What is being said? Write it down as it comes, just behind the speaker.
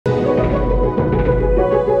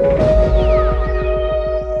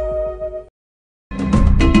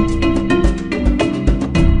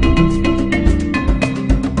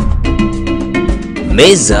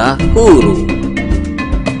Meza Huru.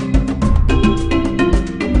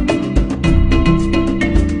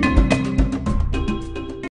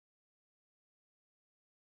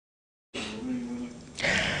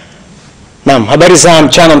 Naam, habari za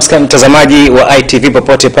mchana mtazamaji wa ITV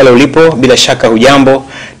popote pale ulipo, bila shaka hujambo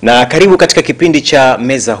na karibu katika kipindi cha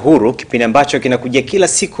Meza Huru, kipindi ambacho kinakujia kila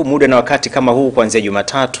siku muda na wakati kama huu kuanzia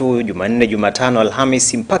Jumatatu, Jumanne, Jumatano,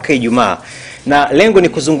 Alhamisi mpaka Ijumaa. Na lengo ni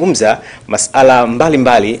kuzungumza masuala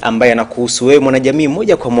mbalimbali ambayo yanakuhusu wewe mwanajamii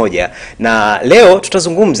moja kwa moja. Na leo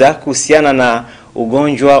tutazungumza kuhusiana na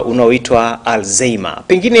ugonjwa unaoitwa Alzheimer.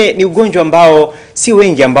 Pengine ni ugonjwa ambao si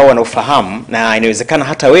wengi ambao wanaofahamu, na inawezekana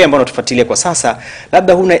hata wewe ambao unatufuatilia kwa sasa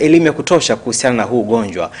labda huna elimu ya kutosha kuhusiana na huu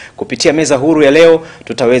ugonjwa. Kupitia Meza Huru ya leo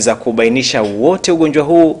tutaweza kubainisha wote ugonjwa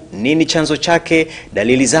huu, nini chanzo chake,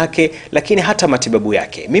 dalili zake, lakini hata matibabu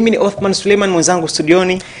yake. Mimi ni Othman Suleiman, mwenzangu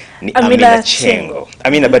studioni ni Amina Chengo.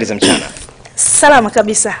 Amina, habari za mchana? Salama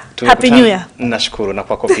kabisa. Happy New Year. Nashukuru na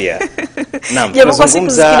kwako pia. Naam,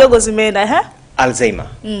 tunazungumza siku kidogo zimeenda Alzheimer.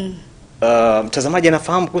 Mtazamaji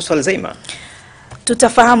anafahamu kuhusu Alzheimer?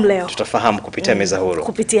 Tutafahamu leo. Tutafahamu kupitia Meza Huru.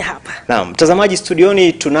 Kupitia hapa. Naam, mtazamaji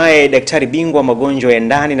studioni tunaye daktari bingwa magonjwa ya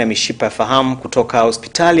ndani na mishipa ya fahamu kutoka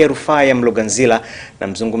Hospitali ya Rufaa ya Mloganzila, na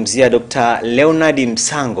mzungumzia Dr. Leonard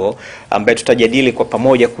Msango ambaye tutajadili kwa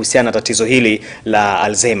pamoja kuhusiana na tatizo hili la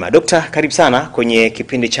Alzheimer. Dr. karibu sana kwenye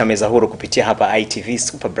kipindi cha Meza Huru kupitia hapa ITV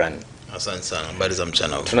Superbrand. Asante sana. Habari za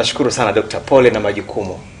mchana huu. Tunashukuru sana Dr. Pole na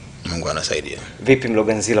majukumu. Mungu anasaidia. Vipi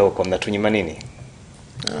Mloganzila huko, mnatunyima nini?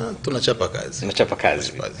 Tunachapa kazi. Tunachapa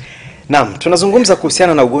kazi. Naam, tunazungumza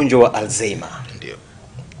kuhusiana na ugonjwa wa Alzheimer. Ndio.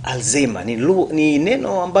 Alzheimer ni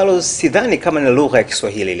neno ambalo sidhani kama ni lugha ya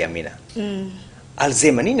Kiswahili ile, Amina.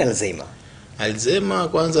 Alzheimer, nini Alzheimer? Alzheimer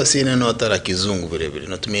kwanza si neno hata la Kizungu vile vile.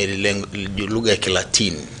 Natumia ile lugha ya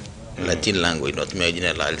Kilatini. Latin language natumia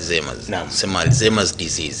jina la Alzheimer. Sema Alzheimer's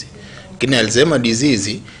disease. Lakini Alzheimer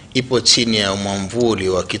disease ipo chini ya mwamvuli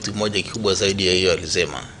wa kitu moja kikubwa zaidi ya hiyo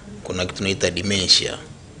Alzheimer. Kuna kitu tunaita dementia.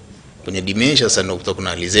 Kwenye dementia sasa ndio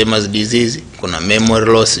kuna Alzheimer's disease, kuna memory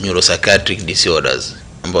loss, neuropsychiatric disorders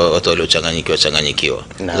ambao watu waliochanganyikiwa.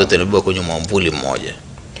 Zote ni kwenye mwamvuli mmoja.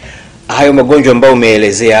 Hayo magonjwa ambayo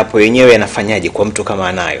umeelezea hapo yenyewe yanafanyaje kwa mtu kama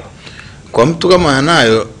anayo? Kwa mtu kama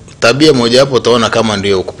anayo, tabia moja hapo utaona kama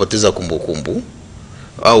ndio kupoteza kumbukumbu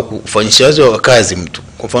au kufanyishaji wa kazi mtu.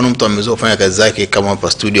 Kwa mfano mtu amezoea kufanya kazi zake kama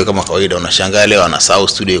hapa studio kama kawaida, unashangaa leo anasahau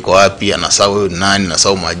studio iko wapi, anasahau nani,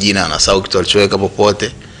 anasahau majina, anasahau kitu alichoweka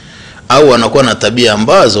popote. Au anakuwa na tabia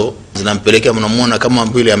ambazo zinampelekea mnamuona kama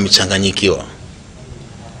vile amechanganyikiwa.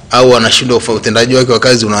 Au anashindwa utendaji wake wa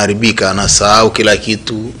kazi unaharibika, anasahau kila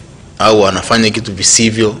kitu au anafanya kitu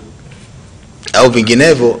visivyo. Au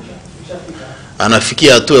vinginevyo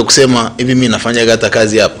anafikia hatua ya kusema hivi mimi nafanya hata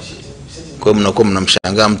kazi hapa. Kwa hiyo mnakuwa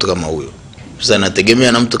mnamshangaa mtu kama huyo. Sasa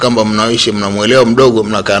nategemea na mtu kama mnaishi mnamuelewa mdogo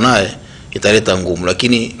mnakaa naye italeta ngumu,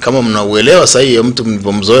 lakini kama mnauelewa sahihi mtu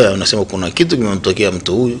mlipomzoea unasema kuna kitu kimemtokea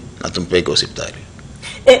mtu huyu na tumpeleke hospitali.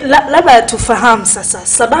 Labda tufahamu sasa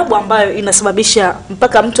sababu ambayo inasababisha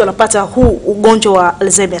mpaka mtu anapata huu ugonjwa wa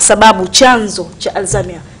Alzheimer. Sababu, chanzo cha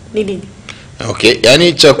Alzheimer ni nini? Okay,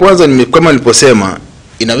 yani cha kwanza ni kama niliposema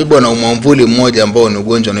inabebwa na umwamvuli mmoja ambao ni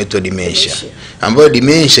ugonjwa unaitwa dementia. Ambao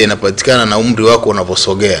dementia inapatikana na umri wako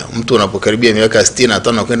unaposogea. Mtu unapokaribia miaka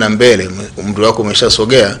 65 kwenda mbele, umri wako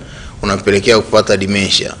umeshasogea, unapelekea kupata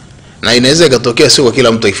dementia. Na inaweza ikatokea sio kwa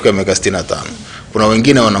kila mtu akifika miaka 65. Kuna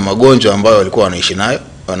wengine wana magonjwa ambayo walikuwa wanaishi nayo,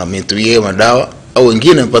 wanametumia madawa, au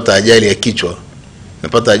wengine wamepata ajali ya kichwa.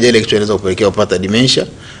 Wamepata ajali ya kichwa inaweza kupelekea kupata dementia,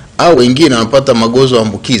 au wengine wanapata magonjwa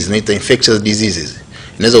ambukizi inaitwa infectious diseases.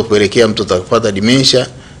 Inaweza kupelekea mtu atakapata dementia,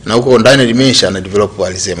 na huko ndani ya dementia ana develop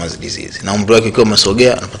Alzheimer's disease. Na umri wake ukiwa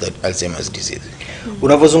umesogea anapata Alzheimer's disease.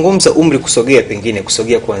 Unavozungumza umri kusogea, pengine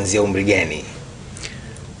kusogea kuanzia umri gani?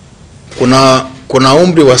 Kuna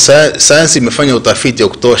umri wa sayansi imefanya utafiti wa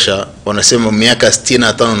kutosha, wanasema miaka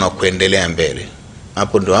 65 na kuendelea mbele.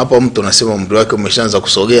 Hapo ndio hapo mtu anasema umri wake umeshaanza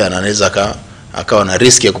kusogea na anaweza akawa na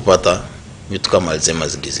risk ya kupata vitu kama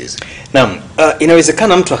Alzheimer's disease. Naam,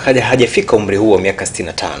 inawezekana mtu akaja hajafika umri huo miaka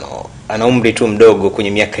 65. Ana umri tu mdogo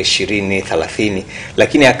kwenye miaka 20, 30,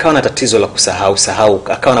 lakini akawa na tatizo la kusahau,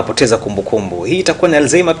 akawa anapoteza kumbukumbu. Hii itakuwa ni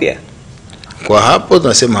Alzheimer pia? Kwa hapo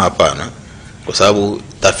tunasema hapana. Kwa sababu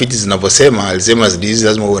tafiti zinavyosema Alzheimer's disease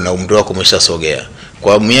lazima uwe na umri wako umeshasogea.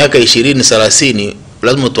 Kwa miaka 20, 30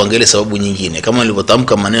 lazima tuangalie sababu nyingine. Kama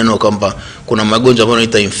nilivyotamka maneno kwamba kuna magonjwa ambayo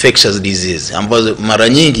yanaitwa infectious disease ambazo mara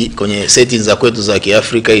nyingi kwenye settings za kwetu za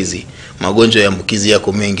Kiafrika hizi magonjwa ya ambukizi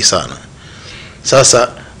yako mengi sana. Sasa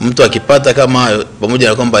mtu akipata kama hayo pamoja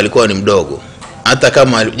na kwamba alikuwa ni mdogo, hata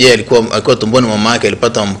kama alikuwa tumboni mwa mama yake,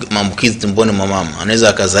 alipata maambukizi tumboni mwa mama, anaweza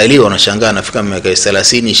akazaliwa unashangaa anafika miaka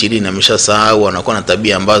 30 20 ameshasahau, anakuwa na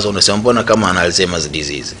tabia ambazo unasema mbona kama ana Alzheimer's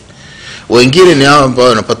disease. Wengine ni hao ambao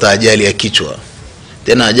wanapata ajali ya kichwa.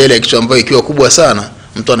 Tena ajali ya kichwa ambayo ikiwa kubwa sana,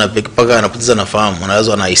 mtu anapaka anapoteza na fahamu,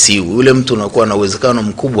 anaweza na ICU. Yule mtu anakuwa na uwezekano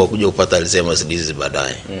mkubwa kuja kupata Alzheimer's disease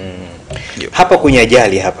baadaye. Hapa kwenye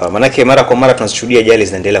ajali hapa, manake mara kwa mara tunashuhudia ajali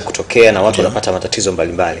zinaendelea kutokea na watu wanapata matatizo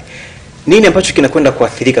mbalimbali. Nini ambacho kinakwenda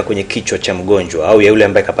kuathirika kwenye kichwa cha mgonjwa au ya yule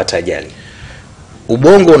ambaye kapata ajali?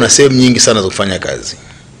 Ubongo una sehemu nyingi sana za kufanya kazi,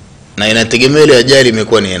 na inategemea ile ajali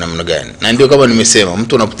imekuwa ni namna gani. Na ndio kama nimesema,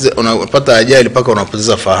 mtu unapata ajali paka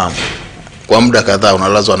unapoteza fahamu kwa muda kadhaa,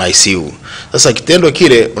 unalazwa na ICU. Sasa kitendo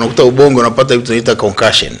kile unakuta ubongo unapata vitu tunaita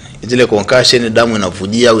concussion. Zile concussion, damu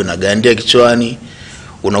inavujia au inagandia kichwani,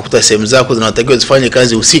 unakuta sehemu zako zinatakiwa zifanye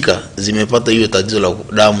kazi husika zimepata hiyo tatizo la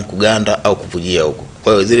damu kuganda au kuvujia huko.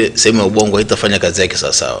 Kwa hiyo zile sehemu ya ubongo haitafanya kazi yake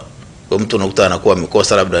sawa sawa. Kwa mtu unakuta anakuwa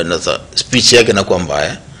amekosa, labda speech yake inakuwa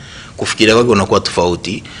mbaya, kufikiria kwake unakuwa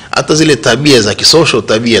tofauti, hata zile tabia za kisocial,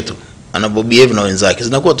 tabia tu anabobehave na wenzake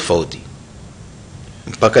zinakuwa tofauti,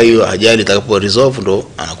 mpaka hiyo ajali itakapo resolve ndo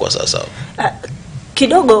anakuwa sawa sawa.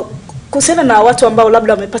 Kidogo kuhusiana na watu ambao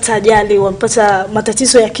labda wamepata ajali, wamepata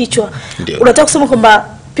matatizo ya kichwa, unataka kusema kwamba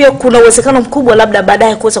pia kuna uwezekano mkubwa labda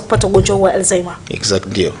baadaye kuweza kupata ugonjwa wa Alzheimer? Exact,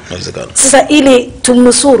 ndio, inawezekana. Sasa ili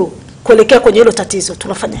tumnusuru kuelekea kwenye hilo tatizo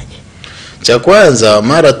tunafanyaje? Cha kwanza,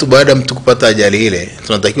 mara tu baada mtu kupata ajali ile,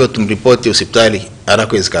 tunatakiwa tumripoti hospitali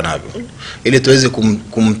haraka iwezekanavyo, ili tuweze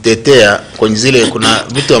kumtetea kwenye zile, kuna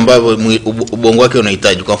vitu ambavyo ubongo wake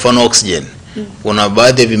unahitaji. Kwa mfano oxygen, kuna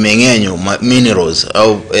baadhi ya vimeng'enyo, minerals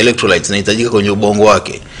au electrolytes zinahitajika kwenye ubongo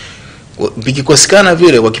wake. Vikikosekana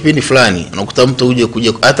vile kwa kipindi fulani, unakuta mtu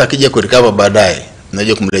kuja hata akija kurecover baadaye,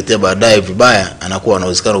 unajua kumletea baadaye vibaya, anakuwa na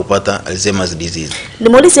uwezekano kupata Alzheimer's disease.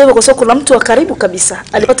 Nimuulize hivyo kwa sababu kuna mtu wa karibu kabisa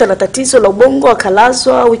alipata na tatizo la ubongo,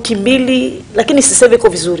 akalazwa wiki 2, lakini sasa hivi iko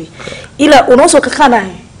vizuri. Ila unaweza ukakaa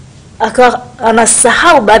naye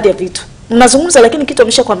anasahau baadhi ya vitu. Mnazungumza lakini kitu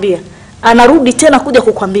ameshakwambia, anarudi tena kuja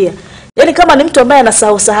kukwambia. Yaani kama ni mtu ambaye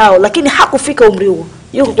anasahau lakini hakufika umri huo,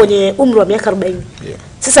 yuko kwenye umri wa miaka 40.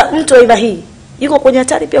 Sasa mtu aina hii yuko kwenye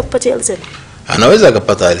hatari pia kupata Alzheimer. Anaweza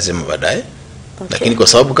akapata Alzheimer baadaye. Lakini kwa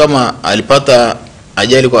sababu kama alipata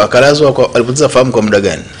ajali kwa akalazwa, alipoteza fahamu kwa muda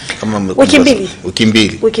gani? Kama wiki 2.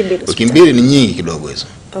 Wiki 2 ni nyingi kidogo hizo.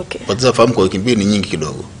 Kupoteza fahamu kwa wiki 2 ni nyingi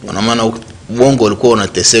kidogo. Kwa maana ubongo ulikuwa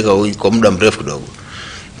unateseka kwa muda mrefu kidogo.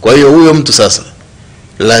 Kwa hiyo huyo mtu sasa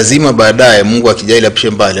lazima baadaye, Mungu akijalia apishe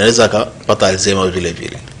mbali, anaweza akapata Alzheimer vile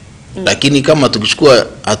vile. Lakini kama tukichukua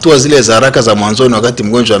hatua zile za haraka za mwanzoni wakati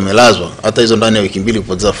mgonjwa amelazwa, hata hizo ndani ya wiki 2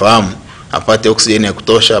 kupoteza fahamu, apate oksijeni ya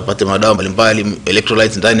kutosha, apate madawa mbalimbali,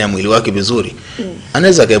 electrolytes ndani ya mwili wake vizuri,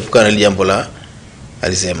 anaweza kaepukana na jambo la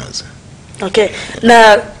Alzheimer's.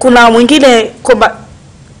 Na kuna mwingine kwamba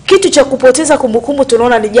kitu cha kupoteza kumbukumbu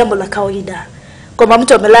tunaona ni jambo la kawaida. Kwamba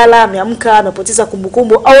mtu amelala, ameamka, amepoteza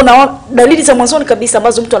kumbukumbu, au na dalili za mwanzoni kabisa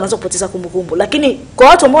ambazo mtu anaanza kupoteza kumbukumbu. Lakini kwa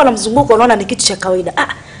watu ambao wanamzunguka wanaona ni kitu cha kawaida.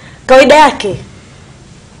 Kawaida yake.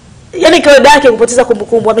 Yaani kawaida yake kupoteza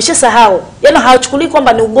kumbukumbu, ameshasahau. Yaani hawachukuli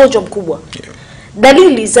kwamba ni ugonjwa mkubwa.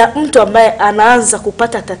 Dalili za mtu ambaye anaanza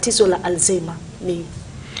kupata tatizo la Alzheimer ni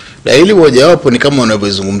dalili mojawapo ni kama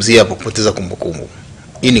unavyozungumzia hapo, kupoteza kumbukumbu.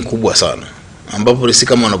 Hii ni kubwa sana, ambapo si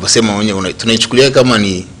kama unavyosema wenyewe tunaichukulia kama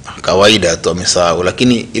ni kawaida tu amesahau,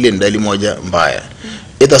 lakini ile ni dalili moja mbaya.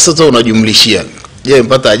 Sasa unajumlishia, je,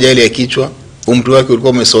 amepata ajali ya kichwa, umri wake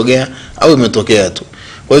ulikuwa umesogea au imetokea tu?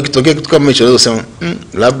 Kwa hiyo kitokea kitu kama hicho, unaweza kusema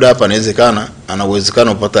labda hapa inawezekana ana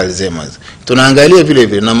uwezekano kupata Alzheimer's. Tunaangalia vile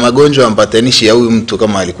vile na magonjwa ambatanishi ya huyu mtu,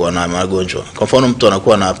 kama alikuwa na magonjwa. Kwa mfano mtu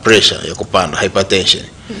anakuwa na pressure ya kupanda, hypertension.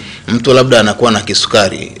 Mtu labda anakuwa na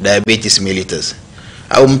kisukari, diabetes mellitus.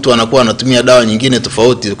 Au mtu anakuwa anatumia dawa nyingine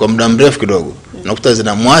tofauti kwa muda mrefu kidogo, unakuta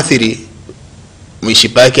zinamwathiri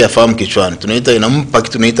mishipa yake ya fahamu kichwani. Inampa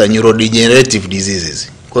kitu tunaita neurodegenerative diseases.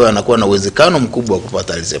 Kwa hiyo anakuwa na uwezekano mkubwa wa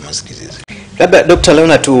kupata Alzheimer's disease. Labda Dr.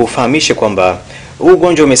 Leona tufahamishe kwamba huu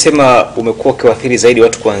ugonjwa umesema umekuwa ukiathiri zaidi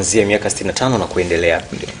watu kuanzia miaka 65 na kuendelea.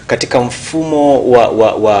 Katika mfumo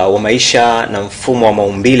wa maisha na mfumo wa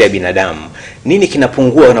maumbile ya binadamu, nini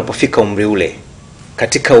kinapungua unapofika umri ule?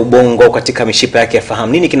 Katika ubongo au katika mishipa yake ya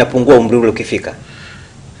fahamu, nini kinapungua umri ule ukifika?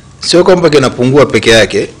 Sio kwamba kinapungua peke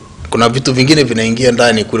yake, kuna vitu vingine vinaingia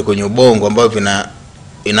ndani kule kwenye ubongo ambavyo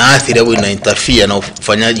inaathiri au inainterfere na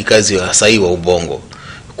ufanyaji kazi wa sahihi wa ubongo.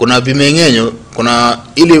 Kuna vimeng'enyo, kuna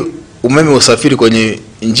ili umeme usafiri kwenye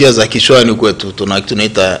njia za kichwani kwetu,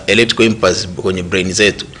 tunaita electrical impulse kwenye brain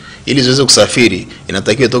zetu. Ili ziweze kusafiri,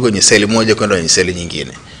 inatakiwa toka kwenye seli moja kwenda kwenye seli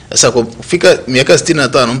nyingine. Sasa kufika miaka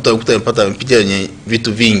 65 mtu anakuta amepata picha yenye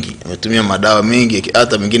vitu vingi, ametumia madawa mengi,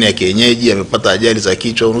 hata mengine ya kienyeji, amepata ajali za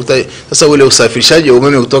kichwa. Unakuta sasa ule usafirishaji wa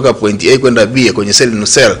umeme kutoka point A kwenda B kwenye cell to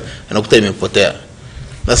cell anakuta imepotea.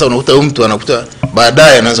 Sasa unakuta mtu anakuta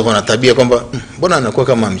baadaye anaanza kuwa na tabia kwamba mbona anakuwa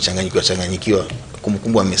kama amechanganyikiwa,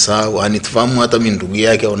 kumbukumbu amesahau, anitufahamu hata mimi ndugu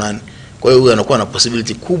yake au nani. Kwa hiyo huyu anakuwa na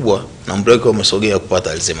possibility kubwa na umri wake umesogea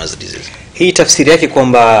kupata Alzheimer's disease. Hii tafsiri yake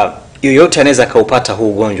kwamba yoyote anaweza kaupata huu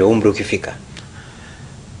ugonjwa umri ukifika?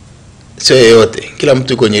 Sio yoyote, kila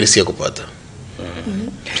mtu yuko kwenye riski ya kupata.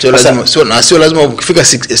 Sio lazima, sio lazima ukifika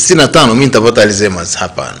 65 mimi nitapata Alzheimer's,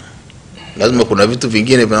 hapana. Lazima kuna vitu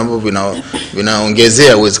vingine vinavyo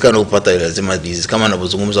vinaongezea uwezekano wa kupata Alzheimer's disease, kama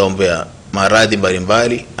anavyozungumza mambo ya maradhi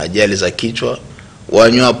mbalimbali, ajali za kichwa,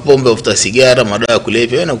 wanywa pombe, ufuta sigara, madawa ya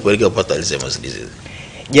kulevya na kupelekea kupata Alzheimer's disease.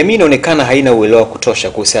 Jamii inaonekana haina uelewa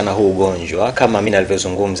kutosha kuhusiana na huu ugonjwa kama mimi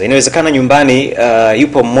nilivyozungumza. Inawezekana nyumbani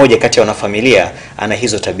yupo mmoja kati ya wanafamilia ana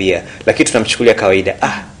hizo tabia, lakini tunamchukulia kawaida.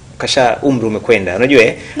 Kasha umri umekwenda. Unajua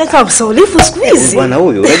na kama msaulifu siku hizi. Bwana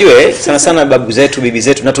huyu, unajua sana sana babu zetu, bibi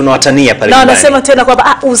zetu na tunawatania pale nyumbani. Na wanasema tena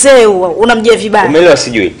kwamba uzee huo unamjia vibaya. Umeelewa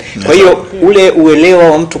sijui. Kwa hiyo ule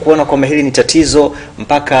uelewa wa mtu kuona kwamba hili ni tatizo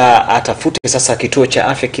mpaka atafute sasa kituo cha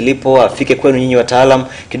afya kilipo, afike kwenu nyinyi wataalamu,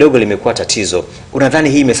 kidogo limekuwa tatizo. Unadhani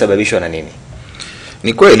hii imesababishwa na nini?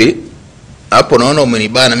 Ni kweli hapo naona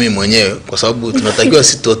umenibana mimi mwenyewe, kwa sababu tunatakiwa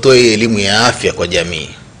sitotoe elimu ya afya kwa jamii.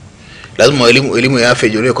 Lazima elimu ya afya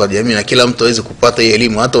ijuliwe kwa jamii na kila mtu aweze kupata hii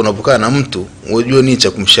elimu. Hata unapokaa na mtu unajua nini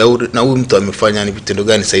cha kumshauri na huyu mtu amefanya ni vitendo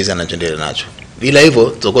gani saizi anachoendelea nacho. Bila hivyo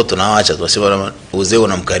tutakuwa tunawaacha, tunasema uzee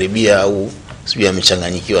unamkaribia au sijui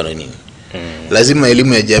amechanganyikiwa na nini. Lazima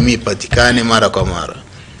elimu ya jamii ipatikane mara kwa mara.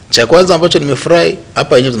 Cha kwanza ambacho nimefurahi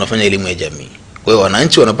hapa yenyewe tunafanya elimu ya jamii. Kwa hiyo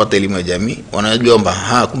wananchi wanapata elimu ya jamii, wanajua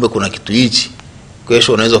kwamba kumbe kuna kitu hichi.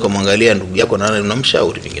 Kesho unaweza kumwangalia ndugu yako na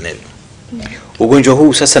unamshauri vinginevyo. Ugonjwa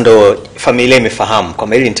huu sasa ndo familia imefahamu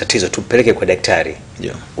kwamba hili ni tatizo, tupeleke kwa daktari.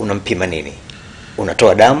 Ndio. Unampima nini?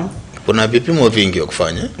 Unatoa damu? Kuna vipimo vingi vya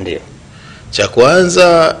kufanya. Ndio. Cha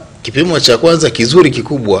kwanza, kipimo cha kwanza kizuri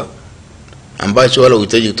kikubwa ambacho wala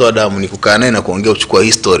uhitaji kutoa damu ni kukaa naye na kuongea, uchukua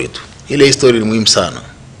history tu. Ile history ni muhimu sana.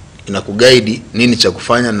 Inakuguide nini cha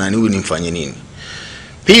kufanya na huyu nimfanye nini.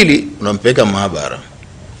 Pili, unampeleka maabara.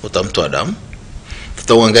 Utamtoa damu.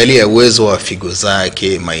 Tutaangalia uwezo wa figo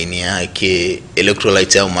zake, maini yake,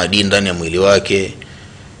 electrolytes au madini ndani ya mwili wake.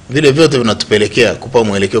 Vile vyote vinatupelekea kupa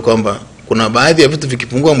mwelekeo kwamba kuna baadhi ya vitu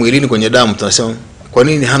vikipungua mwilini kwenye damu tunasema kwa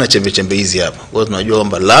nini hana chembe hizi hapa. Kwa hiyo tunajua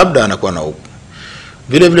kwamba labda anakuwa na huko.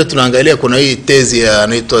 Vile vile tunaangalia kuna hii tezi ya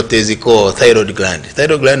anaitwa tezi kwa thyroid gland.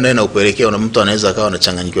 Thyroid gland nayo inaupelekea na mtu anaweza akawa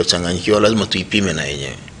anachanganyikiwa, lazima tuipime na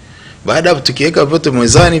yenyewe. Baada hapo tukiweka vyote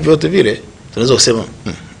mezani vyote vile tunaweza kusema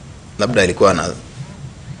labda alikuwa na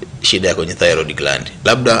shida ya kwenye thyroid gland.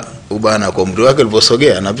 Labda ubana kwa umri wake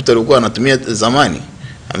ulivyosogea na vitu alikuwa anatumia zamani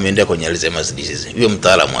ameendea kwenye Alzheimer's disease. Hiyo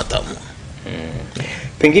mtaalamu ataamua.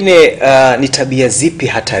 Pengine ni tabia zipi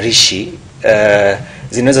hatarishi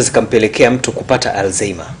zinaweza zikampelekea mtu kupata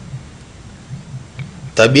Alzheimer?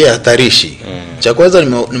 Tabia hatarishi. Cha kwanza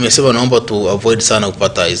nimesema naomba tu avoid sana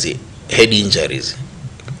kupata hizi head injuries,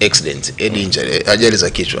 accidents, head injury, ajali za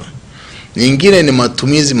kichwa. Nyingine ni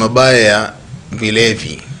matumizi mabaya ya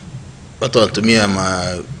vilevi. Watu wanatumia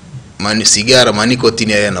sigara,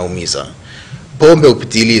 manikotini yale yanaumiza. Pombe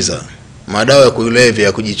kupitiliza, madawa ya kulevya,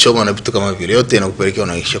 ya kujichoma na vitu kama vile, yote yanakupelekea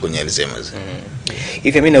unaishia kwenye Alzheimer's.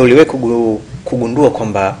 Hivi mimi uliwe kugundua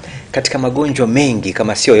kwamba katika magonjwa mengi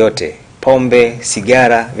kama sio yote, pombe,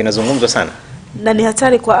 sigara vinazungumzwa sana na ni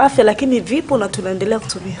hatari kwa afya, lakini vipo na tunaendelea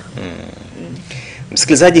kutumia.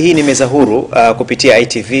 Msikilizaji, hii ni Meza Huru kupitia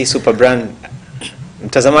ITV Super Brand.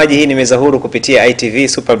 Mtazamaji, hii ni Meza Huru kupitia ITV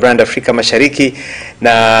Super Brand Afrika Mashariki,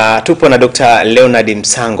 na tupo na Dr. Leonard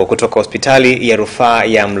Msango kutoka hospitali ya rufaa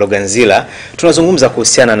ya Mloganzila. Tunazungumza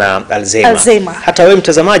kuhusiana na Alzheimer. Hata wewe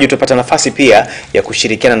mtazamaji utapata nafasi pia ya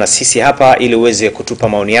kushirikiana na sisi hapa ili uweze kutupa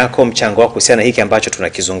maoni yako, mchango wako kuhusiana hiki ambacho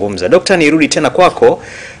tunakizungumza. Dr. nirudi tena kwako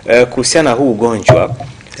kuhusiana huu ugonjwa.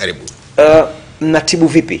 Karibu. Mnatibu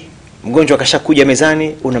vipi? Mgonjwa kashakuja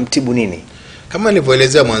mezani, unamtibu nini? Kama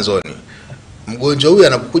nilivyoelezea mwanzoni, mgonjwa huyu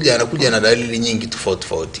anakuja na dalili nyingi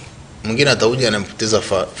tofauti. Mwingine atakuja anampoteza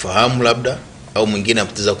fahamu labda, au mwingine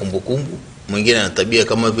anapoteza kumbukumbu, mwingine ana tabia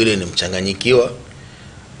kama vile ni mchanganyikiwa.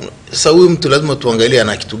 Sasa huyu mtu lazima tuangalie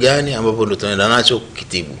ana kitu gani ambapo ndo tunaenda nacho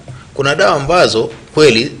kutibu. Kuna dawa ambazo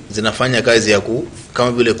kweli zinafanya kazi ya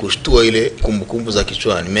kama vile kushtua ile kumbukumbu za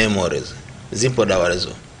kichwani, memories. Zipo dawa hizo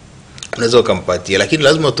unaweza kumpatia, lakini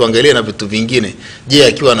lazima tuangalie na vitu vingine. Je,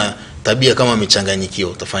 akiwa na tabia kama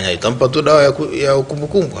michanganyikiwa utafanya utampa tu dawa ya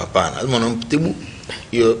kumbukumbu? Hapana, lazima unamtibu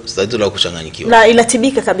hiyo tatizo la kuchanganyikiwa. Na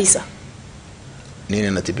inatibika kabisa. Nini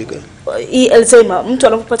inatibika? Hii Alzheimer, mtu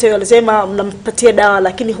anapopata hiyo Alzheimer mnampatia dawa,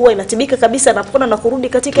 lakini huwa inatibika kabisa anapona na kurudi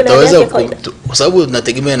katika ile hali yake kawaida. Kwa sababu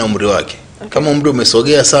tunategemea na umri wake. Okay. Kama umri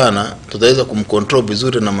umesogea sana, tutaweza kumcontrol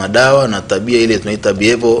vizuri na madawa na tabia ile tunaita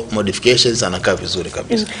behavior modifications, anakaa vizuri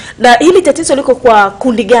kabisa. Na hili tatizo liko kwa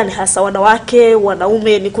kundi gani hasa? Wanawake,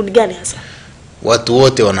 wanaume, ni kundi gani hasa? Watu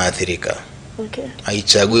wote wanaathirika. Okay.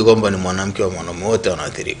 Haichagui kwamba ni mwanamke au mwanaume, wote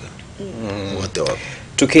wanaathirika. Wote wapo.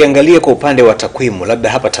 Tukiangalia kwa upande wa takwimu, labda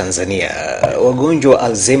hapa Tanzania, wagonjwa wa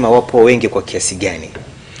Alzheimer wapo wengi kwa kiasi gani?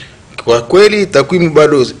 Kwa kweli takwimu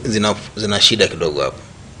bado zina shida kidogo hapo.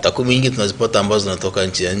 Takwimu nyingi tunazipata ambazo zinatoka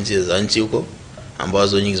nje za nchi huko,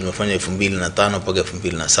 ambazo nyingi zimefanya 2005 mpaka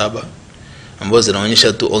 2007, ambazo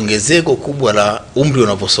zinaonyesha tu ongezeko kubwa la umri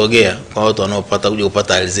unaposogea kwa watu wanaopata kuja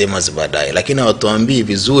kupata Alzheimer baadaye. Lakini hawatuambii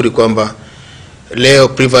vizuri kwamba leo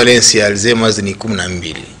prevalence ya Alzheimer ni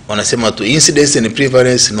 12. Wanasema tu incidence and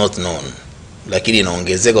prevalence not known. Lakini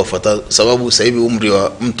inaongezeka kufuata sababu sasa hivi umri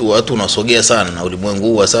wa watu unasogea sana na ulimwengu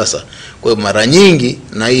huu wa sasa. Kwa hiyo mara nyingi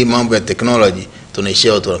na hii mambo ya technology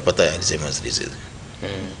tunaishia watu wanapata Alzheimer disease.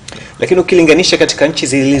 Lakini ukilinganisha katika nchi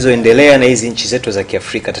zilizoendelea na hizi nchi zetu za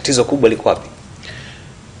Kiafrika, tatizo kubwa liko wapi?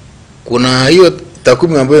 Kuna hiyo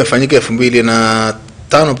takwimu ambayo imefanyika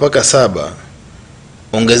 2005 mpaka 7,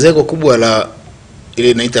 ongezeko kubwa la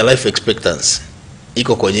ile inaita life expectancy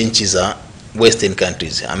iko kwenye nchi za western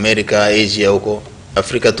countries, America, Asia huko.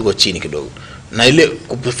 Afrika tuko chini kidogo. Na ile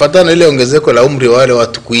kufuatana ile ongezeko la umri wa wale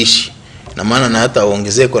watu kuishi, na maana na hata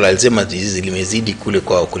ongezeko la Alzheimer disease limezidi kule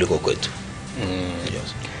kwao kuliko kwetu.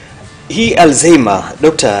 Yes. Hii Alzheimer,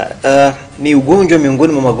 Dr. Ni ugonjwa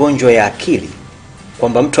miongoni mwa magonjwa ya akili,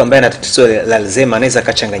 kwamba mtu ambaye ana tatizo la Alzheimer anaweza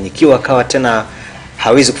kachanganyikiwa akawa tena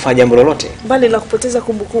hawezi kufanya jambo lolote, bali la kupoteza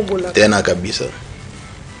kumbukumbu la tena kabisa.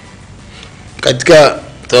 Katika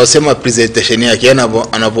tunasema presentation yake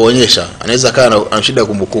anapoonyesha anaweza kaa ana shida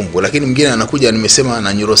kumbukumbu, lakini mwingine anakuja nimesema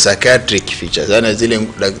na neuropsychiatric features, yani zile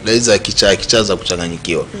za kichaa za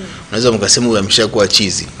kuchanganyikiwa. Unaweza mkasema huyu ameshakuwa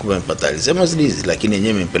chizi, kumbe amepata Alzheimer disease, lakini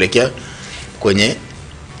yenyewe imempelekea kwenye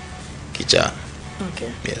kichaa. Okay.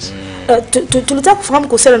 Yes. Tulitaka kufahamu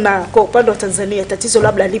kuhusiana na kwa upande wa Tanzania tatizo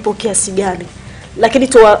labda lipo kiasi gani, lakini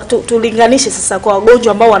tulinganishe sasa kwa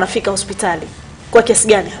wagonjwa ambao wanafika hospitali kwa kiasi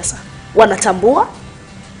gani hasa wanatambua.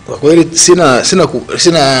 Kwa kweli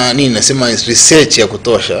sina nini nasema research ya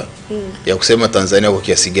kutosha ya kusema Tanzania kwa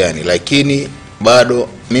kiasi gani, lakini bado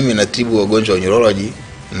mimi natibu wagonjwa wa neurology,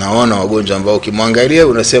 naona wagonjwa ambao ukimwangalia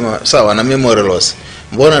unasema sawa na memory loss,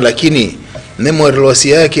 mbona lakini memory loss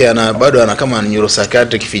yake bado ana kama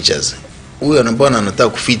neuropsychiatric features. Huyu anambona anataka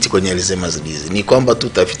kufiti kwenye Alzheimer disease. Ni kwamba tu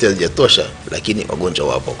tafiti hazijatosha, lakini wagonjwa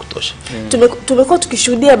wapo kutosha. Tumekuwa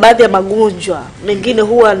tukishuhudia baadhi ya magonjwa mengine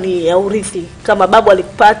huwa ni ya urithi, kama babu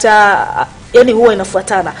alikupata, yani huwa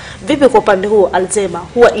inafuatana. Vipi kwa upande huo Alzheimer,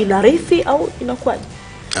 huwa inarithi au inakuwaje?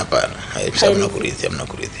 Hapana, hamna kurithi,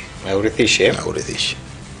 Haurithishi.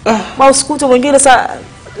 Mausikuto mwingine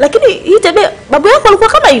lakini hii tabia babu yako alikuwa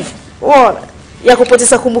kama hivi. Unaona? Ya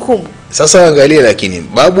kupoteza kumbukumbu. Sasa angalia, lakini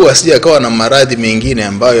babu asije akawa na maradhi mengine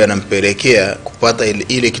ambayo yanampelekea kupata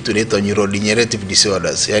ile kitu inaitwa neurodegenerative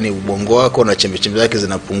disorders, yani ubongo wako na chembe zake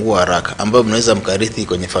zinapungua haraka, ambayo mnaweza mkarithi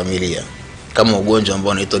kwenye familia, kama ugonjwa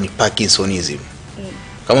ambao unaitwa ni Parkinsonism.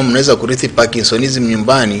 Kama mnaweza kurithi Parkinsonism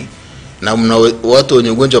nyumbani, na watu wenye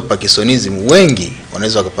ugonjwa wa Parkinsonism wengi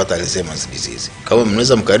wanaweza kupata Alzheimer disease. Kama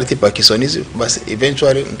mnaweza mkarithi Parkinsonism, basi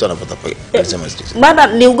eventually mtu anapata Alzheimer disease. Maana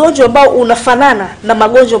ni ugonjwa ambao unafanana na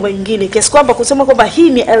magonjwa mengine, kiasi kwamba kusema kwamba hii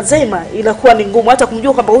ni Alzheimer inakuwa ni ngumu, hata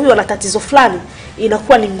kumjua kwamba huyu ana tatizo fulani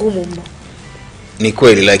inakuwa ni ngumu mno. Ni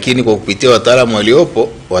kweli, lakini kwa kupitia wataalamu waliopo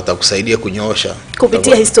watakusaidia kunyoosha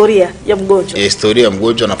kupitia historia ya mgonjwa. Historia ya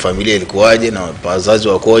mgonjwa na familia ilikuwaje na wazazi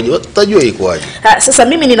wakoje, watajua ilikuwaje. Sasa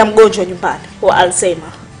mimi nina mgonjwa nyumbani wa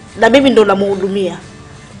Alzheimer na mimi ndo namhudumia.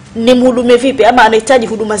 Nimhudumie vipi, ama anahitaji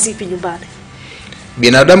huduma zipi nyumbani?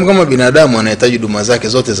 Binadamu kama binadamu anahitaji huduma zake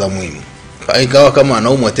zote za muhimu. Ingawa kama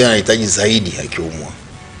anaumwa tena anahitaji zaidi akiumwa.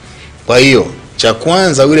 Kwa hiyo cha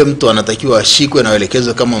kwanza yule mtu anatakiwa ashikwe na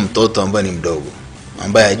elekezo kama mtoto ambaye ni mdogo,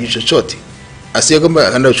 ambaye hajui chochote. Asiye kwamba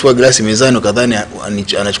anaenda kuchukua glasi mezani ukadhani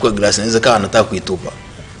anachukua glasi, anaweza kama anataka kuitupa.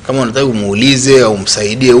 Kama unataka umuulize au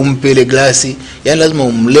umsaidie umpe ile glasi, yani lazima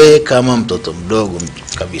umlee kama mtoto mdogo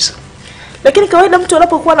kabisa. Lakini kawaida mtu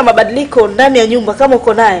anapokuwa na mabadiliko ndani ya nyumba, kama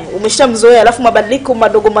uko naye umeshamzoea, alafu mabadiliko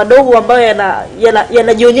madogo ambayo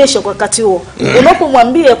yanajionyesha kwa wakati huo,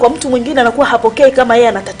 unapomwambia kwa mtu mwingine anakuwa hapokei kama yeye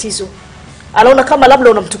ana tatizo. Anaona kama labda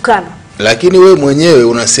unamtukana. Lakini wewe mwenyewe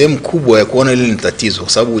una sehemu kubwa ya kuona ile ni tatizo, kwa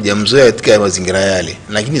sababu hujamzoea katika mazingira yale.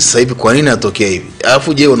 Lakini sasa hivi kwa nini natokea hivi?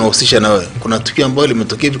 Alafu je, unahusisha na wewe? Kuna tukio ambalo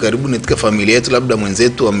limetokea hivi karibuni katika familia yetu, labda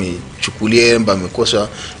mwenzetu amechukulia yamba, amekosa,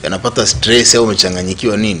 yanapata stress au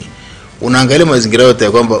amechanganyikiwa nini? Unaangalia mazingira yote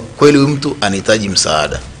ya kwamba kweli huyu mtu anahitaji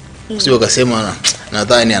msaada. Sio ukasema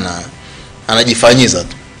nadhani anajifanyiza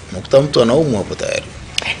tu. Unakuta mtu anaumwa hapo tayari.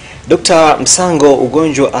 Dr. Msango,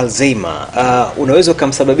 ugonjwa Alzheimer unaweza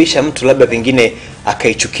kumsababisha mtu labda pengine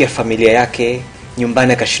akaichukia familia yake,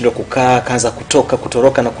 nyumbani akashindwa kukaa, akaanza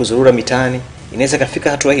kutoroka na kuzurura mitaani. Inaweza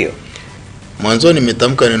kafika hatua hiyo? Mwanzo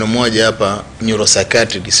nimetamka neno moja hapa,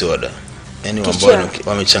 neuropsychiatric disorder. Yaani ambao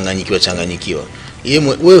wamechanganyikiwa.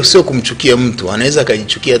 Wewe sio kumchukia mtu, anaweza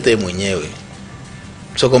akajichukia hata yeye mwenyewe.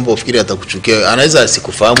 Sio kwamba ufikiri atakuchukia, anaweza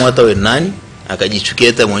asikufahamu hata wewe nani, akajichukia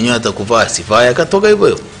hata mwenyewe, atakuvaa sifaya akatoka hivyo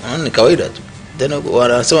hivyo. Ni kawaida tu. Tena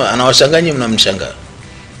wanasema anawashanganya, mnamshangaa.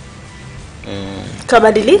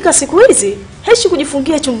 Kabadilika siku hizi, heshi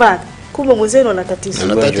kujifungia chumbani. Kumbe mwenzenu ana tatizo.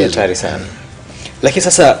 Ugonjwa hatari sana. Lakini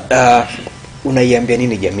sasa unaiambia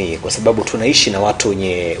nini jamii, kwa sababu tunaishi na watu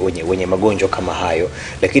wenye magonjwa kama hayo,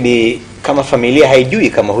 lakini kama familia haijui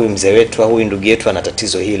kama huyu mzee wetu au huyu ndugu yetu ana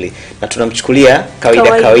tatizo hili na tunamchukulia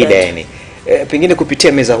kawaida yani. Pengine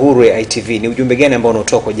kupitia Meza Huru ya ITV ni ujumbe gani ambao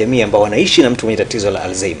unatoa kwa jamii ambao wanaishi na mtu mwenye tatizo la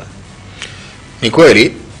Alzheimer? Ni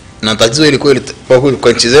kweli na tatizo hili kweli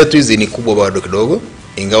kwa nchi zetu hizi ni kubwa bado kidogo,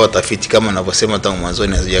 ingawa tafiti kama ninavyosema tangu mwanzo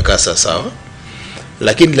hazijakaa sawa.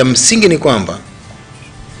 Lakini la msingi ni kwamba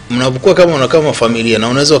mnapokuwa kama familia na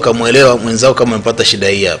unaweza kumuelewa mwenzao kama amepata shida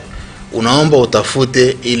hii hapa, unaomba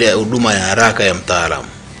utafute ile huduma ya haraka ya mtaalamu,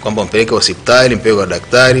 kwamba mpeleke hospitali, mpeleke kwa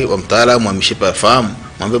daktari wa mtaalamu wa mishipa ya fahamu,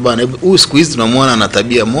 mwambie bwana huyu siku hizi tunamwona ana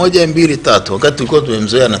tabia 1 2 3, wakati tulikuwa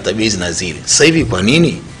tumemzoea na tabia hizi na zile. Sasa hivi kwa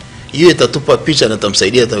nini? Hiyo itatupa picha na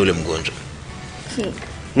tamsaidia hata yule mgonjwa.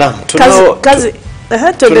 Naam, tunao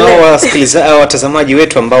watazamaji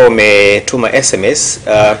wetu ambao wametuma SMS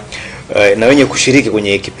na wenye kushiriki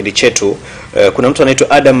kwenye kipindi chetu. Kuna mtu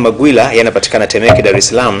anaitwa Adam Magwila, yeye anapatikana Temeke, Dar es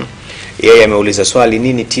Salaam. Yeye ameuliza swali,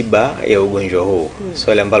 nini tiba ya ugonjwa huu?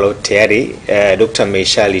 Swali ambalo tayari Dr.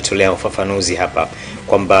 Meishali tulea ufafanuzi hapa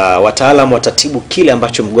kwamba wataalamu watatibu kile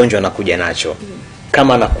ambacho mgonjwa anakuja nacho.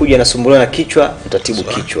 Kama anakuja nasumbuliwa na kichwa, mtatibu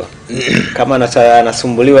kichwa. Kama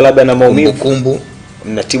anasumbuliwa labda na maumivu,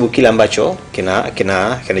 mnatibu kile ambacho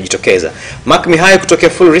kinajitokeza. Mark Mihai kutoka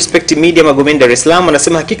Full Respect Media Magomeni, Dar es Salaam,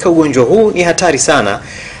 anasema hakika ugonjwa huu ni hatari sana.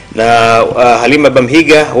 Na Halima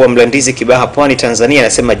Bamhiga wa Mlandizi, Kibaha, Pwani, Tanzania,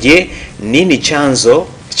 anasema je, nini chanzo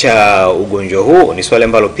cha ugonjwa huu? Ni swali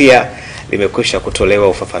ambalo pia limekwisha kutolewa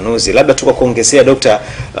ufafanuzi. Labda tu kwa kuongezea Dr.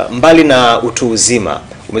 Mbali na utu uzima,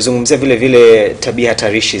 umezungumzia vile tabia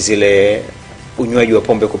hatarishi zile, unywaji wa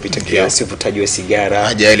pombe kupita kiasi, uvutaji wa sigara,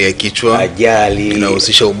 ajali ya kichwa,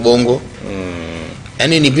 inahusisha ubongo.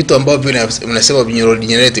 Yaani ni vitu ambavyo vinasema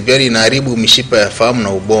neurodegenerative, yani inaharibu mishipa ya fahamu na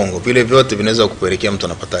ubongo. Vile vyote vinaweza kupelekea mtu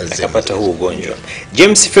anapata Alzheimer, akapata huu ugonjwa.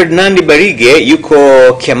 James Ferdinand Barige yuko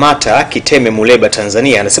Kiamata, Kiteme, Muleba,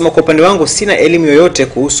 Tanzania, anasema kwa upande wangu sina elimu yoyote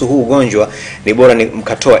kuhusu huu ugonjwa, ni bora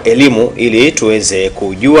mkatoa elimu ili tuweze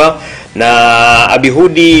kujua. Na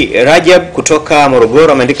Abihudi Rajab kutoka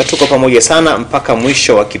Morogoro ameandika tuko pamoja sana mpaka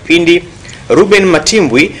mwisho wa kipindi. Ruben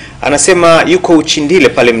Matimbwi anasema yuko Uchindile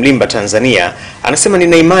pale Mlimba, Tanzania, anasema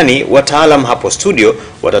nina imani wataalamu hapo studio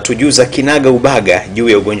watatujuza kinaga ubaga juu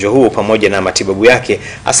ya ugonjwa huu pamoja na matibabu yake.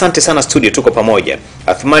 Asante sana studio, tuko pamoja.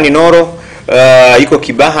 Athmani Noro yuko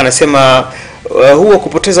Kibaha, anasema huwa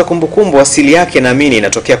kupoteza kumbukumbu asili yake naamini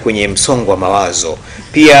inatokea kwenye msongo wa mawazo,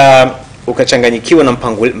 pia ukachanganyikiwa na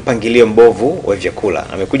mpangilio mbovu wa vyakula.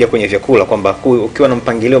 Amekuja kwenye vyakula kwamba ukiwa na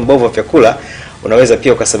mpangilio mbovu wa vyakula unaweza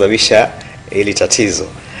pia ukasababisha ili tatizo.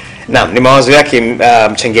 Naam, ni mawazo yake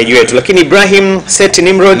mchangiaji wetu. Lakini Ibrahim Seti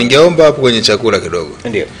Nimrod, ningeomba hapo kwenye chakula kidogo.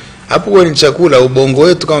 Ndio. Hapo kwenye chakula, ubongo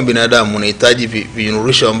wetu kama binadamu unahitaji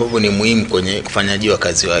vinururisho ambavyo ni muhimu kwenye kufanyaji wa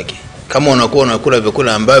kazi wake. Kama unakuwa unakula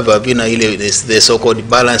vyakula ambavyo havina ile the so called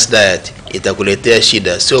balanced diet, itakuletea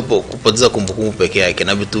shida, sio kupoteza kumbukumbu peke yake,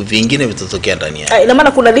 na vitu vingine vitatokea ndani yake. Ina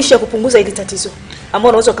maana kuna lishe ya kupunguza ile tatizo ambao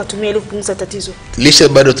unaweza kutumia ili kupunguza tatizo. Lishe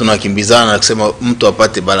bado tunakimbizana na kusema mtu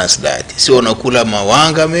apate balanced diet. Sio unakula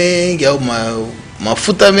mawanga mengi au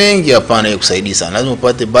mafuta mengi, hapana, ikusaidii sana. Lazima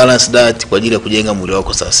upate balanced diet kwa ajili ya kujenga mwili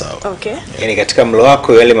wako sawa sawa. Okay. Yaani katika mlo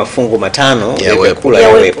wako yale mafungu matano ya vyakula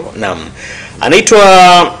yawepo. Naam.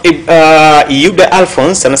 Anaitwa Yuda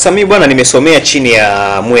Alphonse, anasema mimi bwana nimesomea chini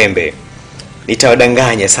ya mwembe.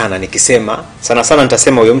 Nitawadanganya sana nikisema sana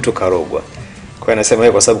nitasema huyo mtu karogwa. Kwa hiyo anasema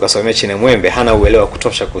yeye kwa sababu kasomea chini ya mwembe hana uelewa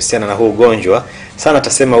kutosha kuhusiana na huu ugonjwa. Sana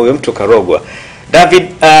atasema huyo mtu karogwa. David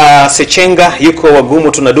Sechenga yuko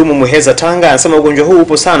Wagumu tunadumu Muheza Tanga, anasema ugonjwa huu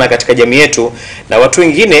upo sana katika jamii yetu na watu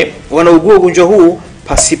wengine wanaugua ugonjwa huu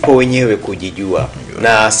pasipo wenyewe kujijua.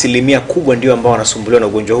 Na asilimia kubwa ndio ambao wanasumbuliwa na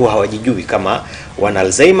ugonjwa huu hawajijui kama wana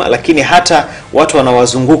Alzheimer, lakini hata watu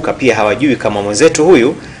wanawazunguka pia hawajui kama mwenzetu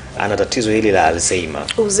huyu ana tatizo hili la Alzheimer.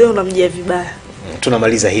 Uzee unamjia vibaya.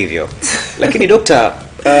 Tunamaliza hivyo. Lakini dokta,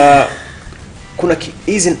 kuna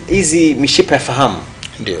hizi mishipa ya fahamu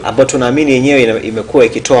ambayo tunaamini yenyewe imekuwa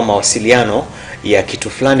ikitoa mawasiliano ya kitu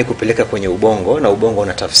fulani kupeleka kwenye ubongo, na ubongo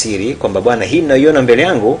una tafsiri kwamba bwana, hii ninayoiona mbele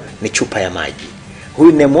yangu ni chupa ya maji,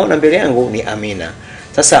 huyu ninayemwona mbele yangu ni Amina.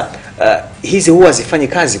 Sasa hizi huwa zifanyi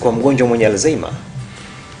kazi kwa mgonjwa mwenye Alzheimer?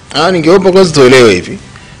 Ningeomba kwanza tuelewe hivi.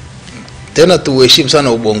 Tena tuheshimu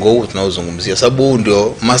sana ubongo huu tunaozungumzia, sababu huu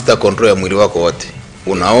ndio master control ya mwili wako wote.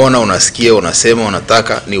 Unaona, unasikia, unasema,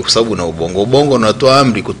 unataka, ni sababu na ubongo. Ubongo unatoa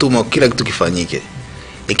amri kutuma kila kitu kifanyike.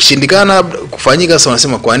 Ikishindikana kufanyika, sasa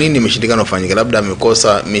unasema kwa nini imeshindikana kufanyika? Labda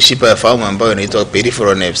amekosa mishipa ya fahamu ambayo inaitwa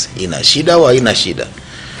peripheral nerves. Ina shida au haina shida?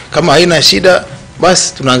 Kama haina shida,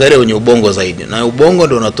 basi tunaangalia kwenye ubongo zaidi. Na ubongo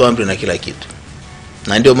ndio unatoa amri na kila kitu.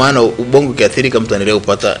 Na ndio maana ubongo kiathirika, mtu anaendelea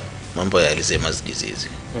kupata mambo ya Alzheimer's disease.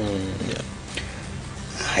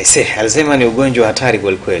 Alzheimer ni ugonjwa hatari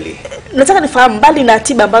kweli. Nataka nifahamu, mbali na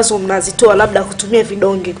tiba ambazo mnazitoa labda kutumia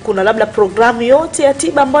vidonge, kuna labda programu yote ya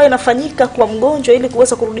tiba ambayo inafanyika kwa mgonjwa ili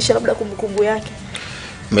kuweza kurudisha labda kumbukumbu yake?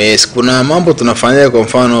 Kuna mambo tunafanya, kwa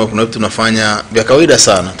mfano kuna vitu tunafanya vya kawaida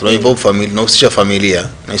sana. Tuna-involve familia, tunahusisha familia,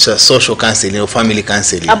 naisha social counseling au family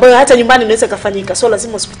counseling, ambayo hata nyumbani inaweza kufanyika, so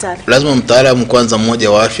lazima hospitali. Lazima mtaalamu kwanza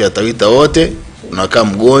mmoja wa afya atawita wote, unakaa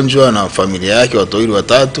mgonjwa na familia yake, watu wawili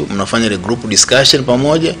watatu, mnafanya ile group discussion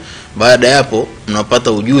pamoja. Baada ya hapo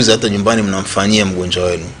mnapata ujuzi, hata nyumbani mnamfanyia mgonjwa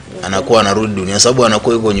wenu. Anakuwa anarudi dunia, sababu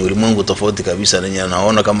anakuwa yuko kwenye ulimwengu tofauti kabisa, na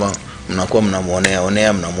anaona kama mnakuwa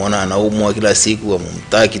mnamuona anaumwa kila siku,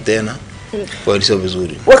 hamtaki tena. Kwa hiyo sio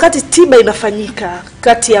vizuri. Wakati tiba inafanyika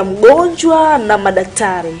kati ya mgonjwa na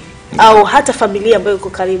madaktari au hata familia ambayo iko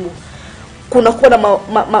karibu, kuna kuwa na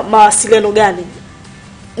mawasiliano gani?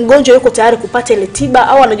 Mgonjwa yuko tayari kupata ile tiba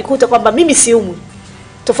au anajikuta kwamba mimi siumwi,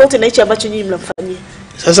 tofauti na hicho ambacho nyinyi mnamfanyia?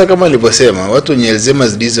 Sasa kama nilivyosema, watu wenye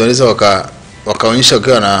Alzheimer's disease wanaweza wakaonyesha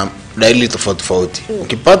ukiwa na dalili tofauti.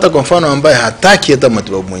 Ukipata kwa mfano ambaye hataki hata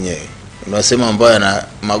matibabu mwenyewe, unasema ambaye ana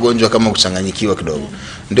magonjwa kama kuchanganyikiwa kidogo,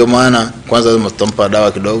 ndio maana kwanza lazima tutampa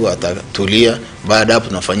dawa kidogo, atatulia. Baada hapo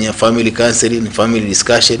tunafanyia family counseling, family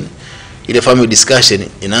discussion. Ile family discussion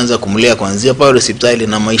inaanza kumlea kuanzia pale hospitali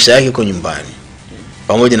na maisha yake kwa nyumbani,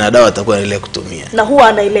 pamoja na dawa atakuwa anaendelea kutumia. Na huwa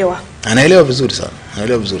anaelewa vizuri sana.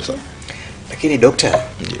 Lakini dokta,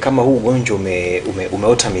 kama huu ugonjwa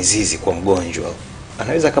umeota mizizi kwa mgonjwa,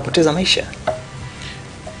 anaweza akapoteza maisha?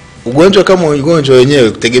 Ugonjwa kama ugonjwa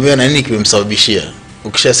wenyewe kutegemea na nini kimemsababishia.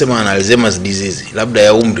 Ukishasema ana Alzheimer's disease, labda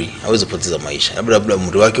ya umri, hawezi kupoteza maisha. Labda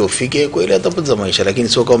umri wake ufike kwa ile atapoteza maisha, lakini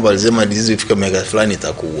sio kwamba Alzheimer's disease ifika miaka fulani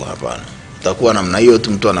itakuwa, hapana. Itakuwa namna hiyo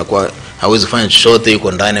tu, mtu anakuwa hawezi kufanya chochote,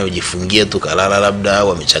 yuko ndani ajifungie tu kalala, labda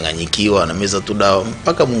au amechanganyikiwa, anameza tu dawa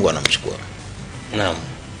mpaka Mungu anamchukua. Naam.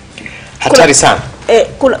 Hatari sana.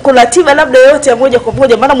 Kuna tiba labda yote ya moja kwa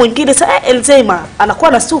moja? Maana mwingine sasa Alzheimer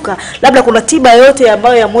anakuwa nasuka, labda kuna tiba yote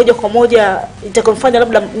ambayo ya moja kwa moja itakomfanya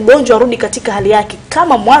labda mgonjwa arudi katika hali yake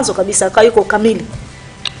kama mwanzo kabisa, akawa yuko kamili?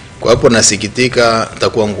 Kwa hapo nasikitika,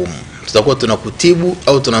 itakuwa ngumu. Tutakuwa tunakutibu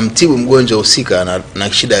au tunamtibu mgonjwa husika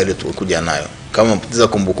na shida ile tulikuja nayo. Kama mpoteza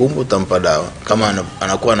kumbukumbu, tutampa dawa. Kama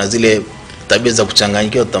anakuwa na zile tabia za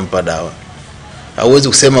kuchanganyikiwa, tutampa dawa. Hauwezi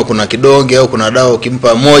kusema kuna kidonge au kuna dawa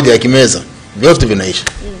ukimpa moja akimeza vyote vinaisha.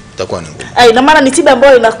 Itakuwa ni ngumu. Na maana ni tiba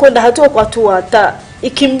ambayo inakwenda hatua kwa hatua, hata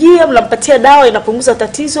ikimjia mnampatia dawa inapunguza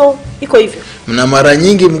tatizo, iko hivyo. Na mara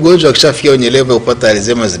nyingi mgonjwa akishafikia kwenye level upata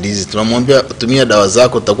Alzheimer's disease, tunamwambia tumia dawa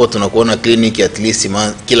zako, tutakuwa tunakuona kliniki at least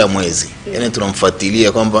kila mwezi. Yaani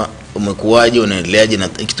tunamfuatilia kwamba umekuaje, unaendeleaje, na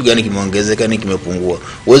kitu gani kimeongezeka, nini kimepungua.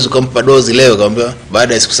 Uwezo kumpa dozi leo akamwambia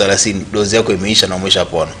baada ya siku 30 dozi yako imeisha na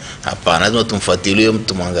umeshapona. Hapana, lazima tumfuatilie,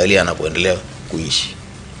 tumwangalie anapoendelea kuishi.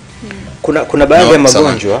 Kuna baadhi ya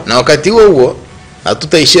magonjwa, na wakati huo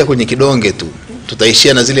hatutaishia kwenye kidonge tu,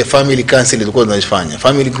 tutaishia na zile family counseling tulikuwa tunazifanya,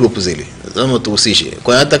 family group zile lazima tuhusishe.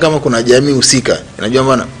 Kwa hata kama kuna jamii husika inajua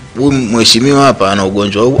bwana huyu mheshimiwa hapa ana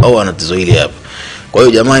ugonjwa huu au ana tatizo hili hapa, kwa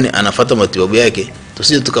hiyo jamani anafuata matibabu yake,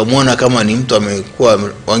 tusije tukamwona kama ni mtu amekuwa,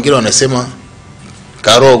 wengine wanasema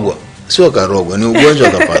karogwa. Sio karogwa, ni ugonjwa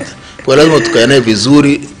akapata. Kwa lazima tukae naye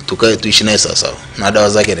vizuri, tuishi naye sawa na dawa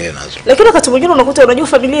zake naye nazo. Lakini wakati mwingine unakuta, unajua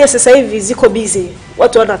familia sasa hivi ziko busy,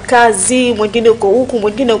 watu wana kazi, mwingine uko huku,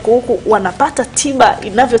 mwingine uko huku, wanapata tiba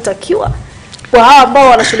inavyotakiwa kwa hao ambao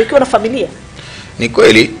wanashirikiwa na familia? Ni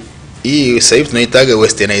kweli, hii sasa hivi tunaitaga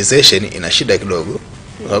westernization ina shida kidogo,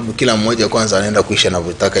 sababu kila mmoja kwanza anaenda kuishi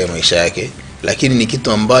anavyotaka ya maisha yake, lakini ni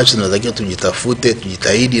kitu ambacho tunatakiwa tujitafute,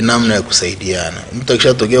 tujitahidi namna ya kusaidiana. Mtu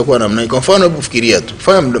akishatokea kwa namna, kwa mfano hebu fikiria tu,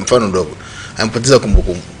 fanya mfano mdogo, amepoteza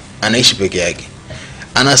kumbukumbu, anaishi peke yake,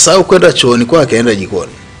 anasahau kwenda chooni kwake, aenda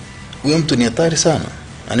jikoni. Huyo mtu ni hatari sana,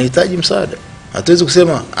 anahitaji msaada. Hatuwezi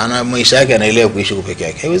kusema ana maisha yake anaelewa kuishi kwa peke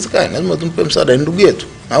yake, haiwezekani. Lazima tumpe msaada, ni ndugu yetu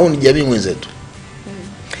au ni jamii mwenzetu.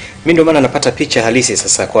 Mimi ndio maana napata picha halisi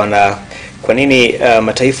sasa kwa nini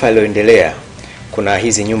mataifa yaliyoendelea kuna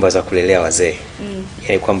hizi nyumba za kulelea wazee.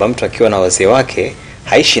 Yaani kwamba mtu akiwa na wazee wake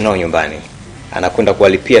haishi nao nyumbani, anakwenda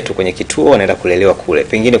kuwalipia tu kwenye kituo, anaenda kulelewa kule.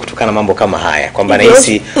 Pengine kutokana na mambo kama haya kwamba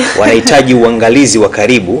nahisi wanahitaji uangalizi wa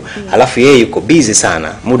karibu, alafu yeye yuko busy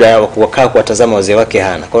sana, muda wa kukaa kuwatazama wazee wake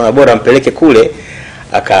hana. Kwa hiyo bora ampeleke kule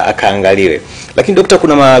akaangaliwe. Lakini dokta,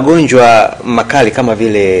 kuna magonjwa makali kama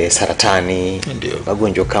vile saratani,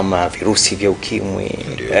 magonjwa kama virusi vya ukimwi.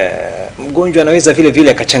 Mgonjwa anaweza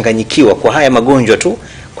vile akachanganyikiwa kwa haya magonjwa tu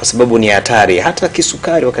kwa sababu ni hatari. Hata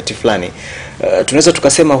kisukari wakati fulani tunaweza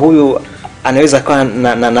tukasema huyu anaweza kuwa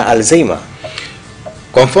na Alzheimer.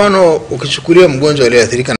 Kwa mfano ukichukulia mgonjwa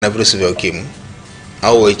aliyeathirika na virusi vya ukimwi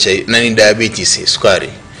au HIV na ni diabetes, sukari,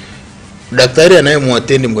 daktari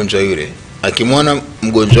anayemwatendi mgonjwa yule akimwona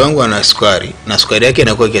mgonjwa wangu ana sukari na sukari yake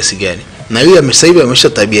inakuwa kiasi gani, na yule amesaiba amesha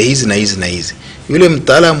tabia hizi na hizi na hizi, yule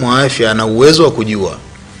mtaalamu wa afya ana uwezo wa kujua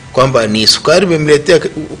kwamba ni sukari imemletea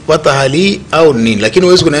kupata hali hii au nini. Lakini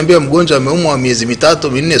huwezi kuniambia mgonjwa ameumwa miezi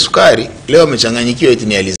 3-4 sukari, leo amechanganyikiwa eti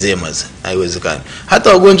ni Alzheimer's. Haiwezekani. Hata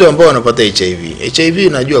wagonjwa ambao wanapata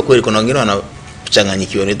HIV najua kweli kuna wengine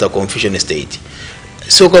wanachanganyikiwa, inaitwa confusion state.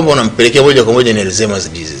 Sio kwamba unampelekea moja kwa moja ni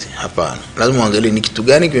Alzheimer's disease. Hapana. Lazima uangalie ni kitu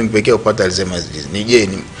gani kimempelekea kupata Alzheimer's disease. Ni je,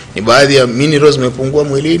 ni baadhi ya minerals zimepungua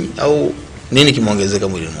mwilini au nini kimeongezeka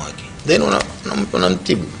mwilini mwake. Then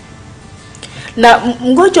unamtibu. Na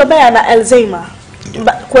mgonjwa ambaye ana Alzheimer,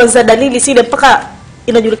 kwanza dalili zile mpaka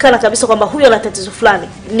inajulikana kabisa kwamba huyu ana tatizo fulani,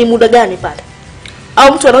 ni muda gani pale?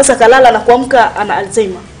 Au mtu anaweza kalala na kuamka ana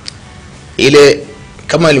Alzheimer? Ile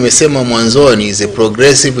kama nimesema mwanzoni is a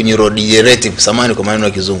progressive neurodegenerative, samani kwa maneno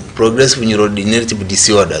ya kizungu, progressive neurodegenerative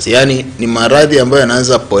disorders. Yani ni maradhi ambayo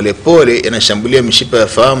yanaanza pole pole, yanashambulia mishipa ya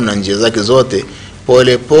fahamu na njia zake zote.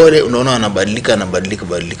 Pole pole unaona anabadilika.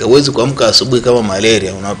 Huwezi kuamka asubuhi kama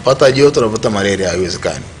malaria, unapata joto unapata malaria,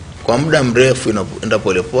 haiwezekani. Kwa muda mrefu inaenda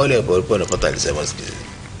pole pole unapata Alzheimer's disease.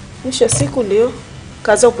 Mwisho siku ndio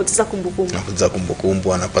kaza kupoteza kumbukumbu. Anapoteza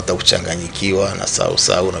kumbukumbu, anapata kuchanganyikiwa na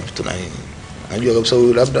sahau na vitu na nini. Najua kabisa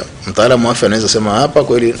huyu labda mtaalamu wa afya anaweza sema hapa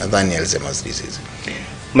kweli nadhani Alzheimer's disease.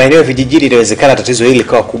 Maeneo vijijini inawezekana tatizo hili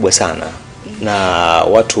likawa kubwa sana na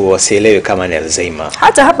watu wasielewe kama ni Alzheimer.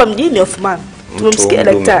 Hata hapa mjini Othman tumemsikia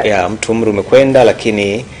daktari. Mtu umri umekwenda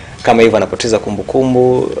lakini kama hivyo anapoteza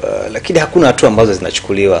kumbukumbu, lakini hakuna hatua ambazo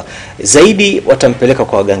zinachukuliwa. Zaidi watampeleka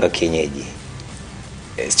kwa waganga kienyeji.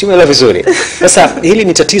 Simuelewa vizuri. Sasa hili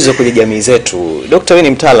ni tatizo kwenye jamii zetu. Daktari, wewe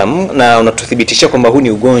ni mtaalamu na unatuthibitishia kwamba huu ni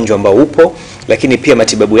ugonjwa ambao upo, lakini pia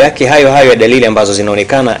matibabu yake hayo ya dalili ambazo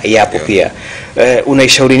zinaonekana yapo pia.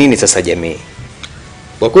 Unaishauri nini sasa jamii?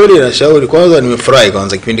 Kwa kweli nashauri, kwanza nimefurahi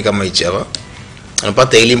kwanza kipindi kama hichi hapa.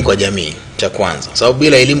 Anapata elimu kwa jamii cha kwanza. Sababu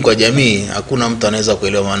bila elimu kwa jamii hakuna mtu anaweza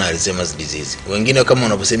kuelewa maana Alzheimer's disease. Wengine kama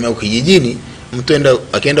unaposema huko kijijini, mtu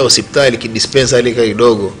akienda hospitali kidispensary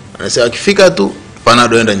kidogo, anasema akifika tu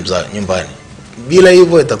panado enda nyumbani. Bila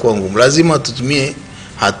hivyo itakuwa ngumu. Lazima tutumie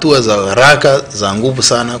hatua za haraka za nguvu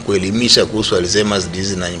sana kuelimisha kuhusu Alzheimer's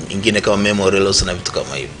disease na nyingine kama memory loss na vitu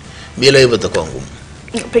kama hivyo. Bila hivyo itakuwa ngumu.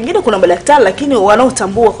 Pengine kuna madaktari lakini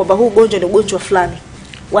wanaotambua kwamba huu ugonjwa ni ugonjwa fulani,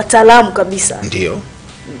 wataalamu kabisa. Ndio.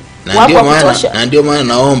 Na ndio maana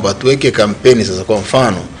naomba tuweke kampeni sasa. Kwa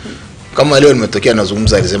mfano kama leo nimetokea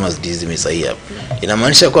nazungumza Alzheimer's disease Meza hapa,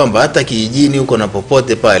 inamaanisha kwamba hata kijijini huko na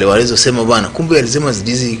popote pale wanaweza kusema bwana, kumbe Alzheimer's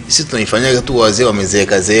disease sisi tunaifanyaga tu wazee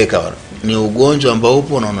wamezeeka. Ni ugonjwa ambao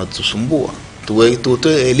upo na unatusumbua.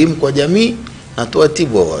 Tutoe elimu kwa jamii na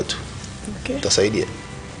tuwatibu watu. Okay. Tutasaidia.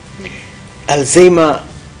 Alzheimer,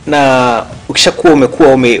 na ukishakuwa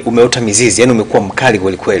umeota mizizi, yani umekuwa mkali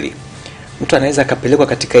kweli, mtu anaweza akapelekwa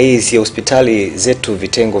katika hizi hospitali zetu,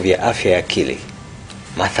 vitengo vya afya ya akili,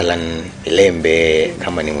 mathalan Lembe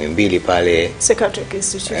kama ni Muhimbili pale, psychiatric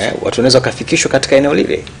institution. Watu wanaweza kafikishwa katika eneo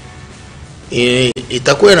lile.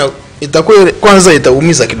 Itakuwa kwanza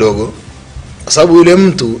itaumiza kidogo, kwa sababu yule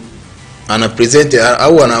mtu ana present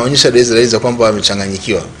au anaonyesha dalili za kwamba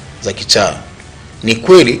amechanganyikiwa za kichaa. Ni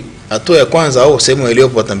kweli hatua ya kwanza au sehemu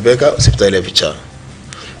iliyopo watampeleka hospitali ya vichaa.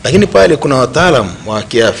 Lakini pale kuna wataalamu wa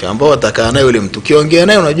kiafya ambao watakaa naye yule mtu. Kiongea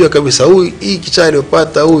naye unajua kabisa huyu hii kichaa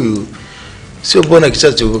aliyopata huyu sio mbona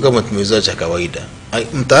kichaa chako kama tumezoea cha kawaida.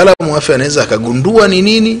 mtaalamu wa afya anaweza akagundua ni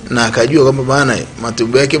nini na akajua kwamba bana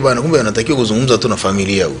matibabu yake bana kumbe anatakiwa kuzungumza tu na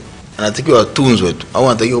familia huyo. Anatakiwa atunzwe tu au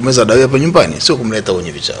anatakiwa kumeza dawa hapa nyumbani, sio kumleta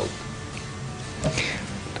kwenye vichao.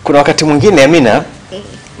 Kuna wakati mwingine Amina,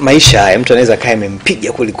 maisha haya mtu anaweza kaa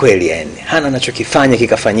imempiga kweli kweli, yani hana anachokifanya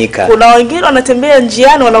kikafanyika. Kuna wengine wanatembea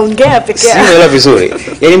njiani wanaongea peke yao. Sio vizuri.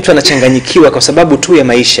 Yaani mtu anachanganyikiwa kwa sababu tu ya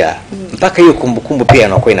maisha. Mpaka hiyo kumbukumbu pia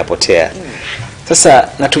inakuwa inapotea. Sasa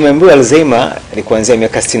na tumeambiwa Alzheimer ni kuanzia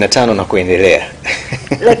miaka 65 na kuendelea.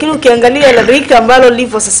 Lakini ukiangalia la rika ambalo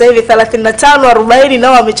lipo sasa hivi 35 40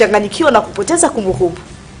 nao wamechanganyikiwa na kupoteza kumbukumbu.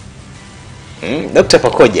 Dr.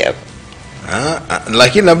 Pakoja hapo.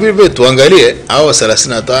 Lakini na vile tuangalie hao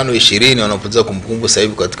 35 20 wanapoteza kumbukumbu sasa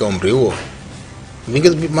hivi katika umri huo.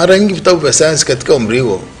 Mara nyingi vitabu vya science katika umri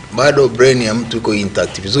huo bado brain ya mtu iko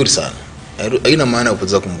intact vizuri sana. Haina maana ya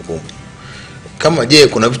kupoteza kumbukumbu. Kama je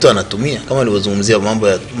kuna vitu anatumia kama nilivyozungumzia mambo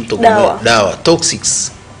ya mtu dawa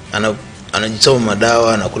toxics, anajisoma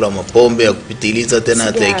madawa, anakula mapombe ya kupitiliza, tena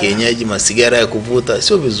hata kienyeji, masigara ya kuvuta,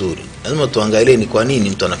 sio vizuri. Lazima tuangalie ni kwa nini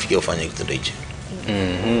mtu anafikia kufanya kitu hicho.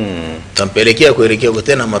 Tampelekea kuelekea kwa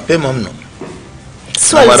tena mapema mno.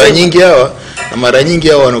 Na mara nyingi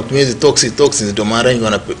hawa wanatumia hizo toxins ndio mara nyingi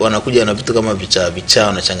wanakuja na vitu kama vichaa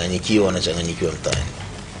wanachanganyikiwa mtaani.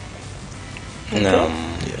 Naam.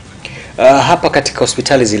 Hapa katika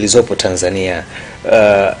hospitali zilizopo Tanzania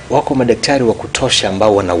wako madaktari wa kutosha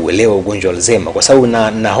ambao wanauelewa ugonjwa wa Alzheimer, kwa sababu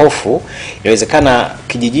na hofu inawezekana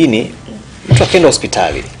kijijini mtu akaenda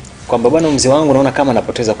hospitali kwamba bwana mzee wangu naona kama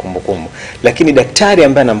anapoteza kumbukumbu, lakini daktari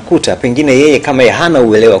ambaye anamkuta pengine yeye kama yeye hana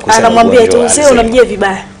uelewa kuhusu anamwambia tu mzee unamjia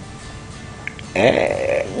vibaya.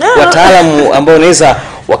 Wataalamu ambao wanaweza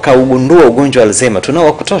wakaugundua ugonjwa wa Alzheimer tunao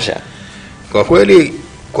wa kutosha kwa kweli.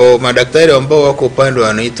 Kwa madaktari ambao wako upande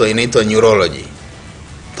inaitwa neurology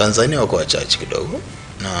Tanzania wako wachache kidogo,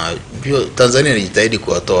 na Tanzania inajitahidi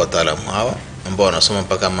kuwatoa wataalamu hawa ambao wanasoma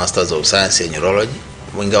mpaka masters of science ya neurology,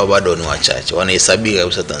 ingawa bado ni wachache, wanahesabika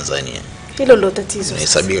kabisa Tanzania. Hilo ndio tatizo.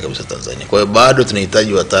 Wanahesabika kabisa Tanzania. Kwa hiyo bado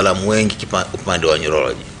tunahitaji wataalamu wengi upande wa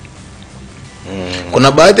neurology.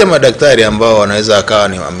 Kuna baadhi ya madaktari ambao wanaweza akawa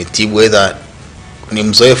ni ametibu, either ni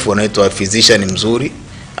mzoefu, wanaitwa physician mzuri,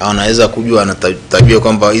 au anaweza kujua anatabia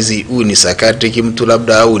kwamba huyu ni psychiatric mtu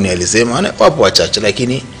labda au ni Alzheimer. Wapo wachache,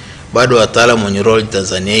 lakini bado wataalamu wa neurology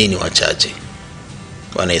Tanzania hii ni wachache,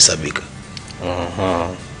 wanahesabika.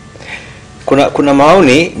 Kuna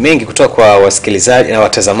maoni mengi kutoka kwa wasikilizaji na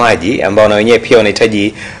watazamaji ambao na wenyewe pia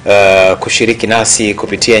wanahitaji kushiriki nasi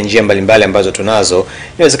kupitia njia mbalimbali ambazo tunazo.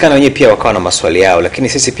 Inawezekana wenyewe pia wakawa na maswali yao, lakini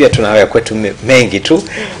sisi pia tunawaya kwetu mengi tu.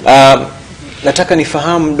 Nataka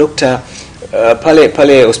nifahamu Dr.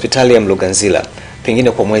 Pale hospitali ya Mloganzila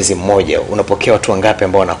pengine kwa mwezi mmoja unapokea watu wangapi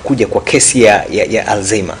ambao wanakuja kwa kesi ya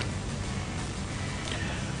Alzheimer?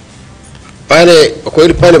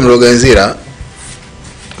 Pale Mloganzila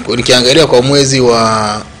nikiangalia kwa mwezi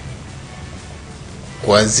wa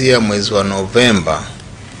kuanzia mwezi wa Novemba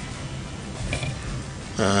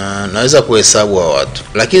naweza kuhesabu wa watu,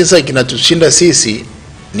 lakini sasa kinatushinda sisi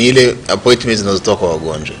ni ile appointments zinazotoka kwa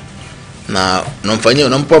wagonjwa, na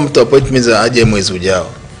unampa mtu appointment aje mwezi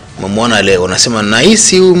ujao, umemwona leo unasema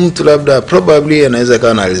nahisi huyu mtu labda probably anaweza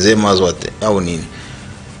kuwa na Alzheimer zote au nini,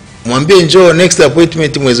 mwambie njoo next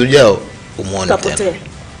appointment mwezi ujao umuone tena.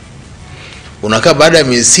 Unakaa baada ya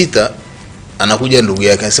miezi 6 anakuja ndugu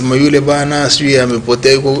yake anasema yule bana sijui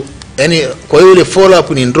amepotea huko, yani kwa hiyo ile follow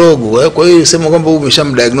up ni ndogo. Kwa hiyo sema kwamba huyu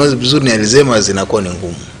umeshamdiagnose vizuri ni Alzheimer zinakuwa ni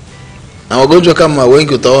ngumu, na wagonjwa kama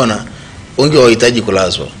wengi utaona wengi hawahitaji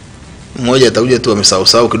kulazwa. Mmoja atakuja tu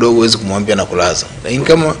amesahau kidogo, huwezi kumwambia na kulaza, lakini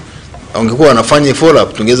kama ungekuwa wanafanya follow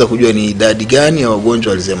up tungeweza kujua ni idadi gani ya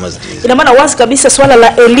wagonjwa Alzheimer. Ina maana wazi kabisa swala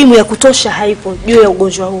la elimu ya kutosha haipo juu ya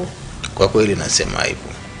ugonjwa huu. Kwa kweli nasema haipo.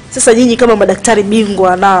 Sasa nyinyi kama madaktari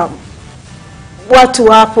bingwa na watu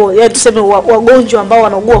hapo, yaani tuseme wagonjwa ambao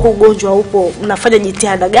wanaugua huu ugonjwa upo, mnafanya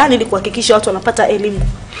jitihada gani ili kuhakikisha watu wanapata elimu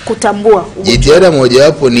kutambua ugonjwa? Jitihada moja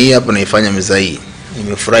hapo ni hapa naifanya Meza hii.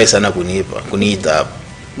 Nimefurahi sana kuniita hapa.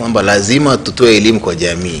 Mwamba lazima tutoe elimu kwa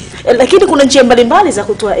jamii. Lakini kuna njia mbalimbali za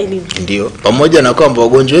kutoa elimu. Ndio. Pamoja na kwamba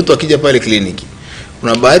wagonjwa wetu wakija pale kliniki,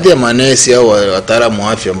 kuna baadhi ya manesi au wataalamu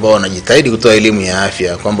wa afya ambao wanajitahidi kutoa elimu ya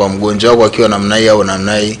afya kwamba mgonjwa wako akiwa namna hii au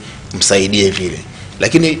namna hii msaidie vile.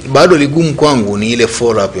 Lakini bado ligumu kwangu ni ile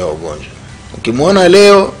follow up ya wagonjwa. Ukimwona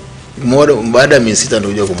leo, baada ya miezi 6 ndio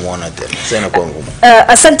uje kumuona tena. Sana kwa ngumu.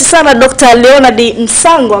 Asante sana Dr. Leonard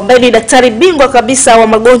Msango ambaye ni daktari bingwa kabisa wa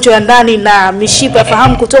magonjwa ya ndani na mishipa ya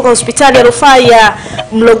fahamu kutoka hospitali ya rufaa ya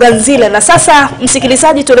Mloganzila. Na sasa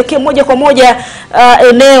msikilizaji, tuelekee moja kwa moja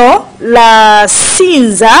eneo la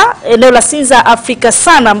Sinza Afrika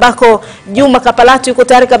sana, ambako Juma Kapalatu yuko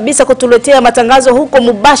tayari kabisa kutuletea matangazo huko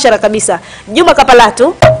mubashara kabisa. Juma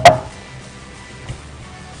Kapalatu.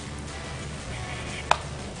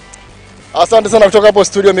 Asante sana kutoka hapo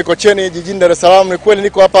studio Mikocheni jijini Dar es Salaam. Ni kweli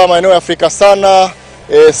niko hapa maeneo ya Afrika sana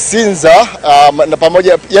Sinza na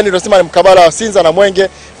pamoja, yani tunasema ni mkabala wa Sinza na Mwenge.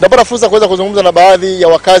 Napata fursa kuweza kuzungumza na baadhi ya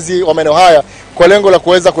wakazi wa maeneo haya kwa lengo la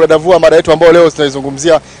kuweza kudadavua mada yetu ambayo leo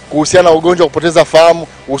tunaizungumzia kuhusiana na ugonjwa wa kupoteza fahamu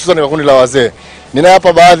hususan kwa kundi la wazee. Nina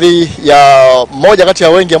hapa baadhi ya moja kati ya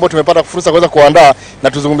wengi ambao tumepata fursa kuweza kuandaa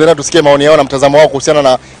na tuzungumzie na tusikie maoni yao na mtazamo wao kuhusiana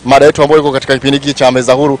na mada yetu ambayo iko katika kipindi hiki cha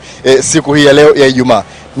Meza Huru siku hii ya leo ya Ijumaa.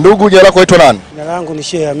 Ndugu, jina lako waitwa nani? Jina langu ni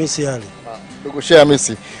Sheikh Hamisi Ali. Ndugu Sheikh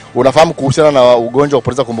Hamisi, unafahamu kuhusiana na ugonjwa wa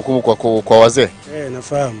kupoteza kumbukumbu kwa wazee?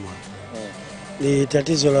 Nafahamu. Ni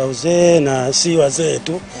tatizo la uzee na si wazee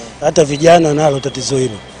tu, hata vijana nalo tatizo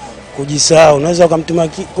hilo. Kujisahau, unaweza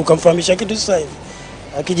ukamfahamisha kitu sasa hivi,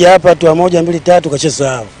 akija hapa tu 1 2 3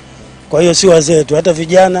 kashasahau. Kwa hiyo si wazee tu, hata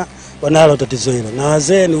vijana wanalo tatizo hilo, na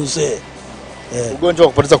wazee ni uzee. Ugonjwa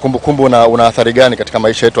wa kupoteza kumbukumbu una athari gani katika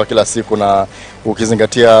maisha yetu ya kila siku, na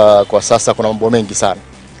ukizingatia kwa sasa kuna mambo mengi sana?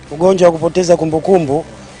 Ugonjwa wa kupoteza kumbukumbu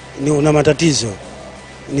ni una matatizo.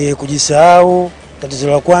 Ni kujisahau, tatizo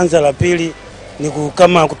la kwanza. La pili ni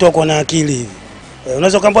kama kutokwa na akili hivi.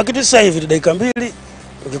 Unaweza kuambia kitu sasa hivi dakika 2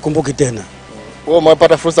 ukikumbuki tena. Wewe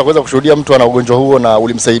umepata fursa kuweza kushuhudia mtu ana ugonjwa huo na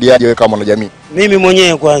ulimsaidiaje wewe kama mwanajamii? Mimi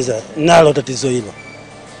mwenyewe kwanza nalo tatizo hilo.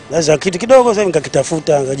 Lazima kitu kidogo sasa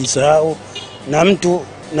nikakitafuta ngajisahau, na mtu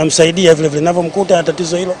namsaidia vile vile ninapomkuta na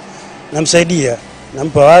tatizo hilo, namsaidia,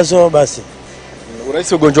 nampa wazo basi.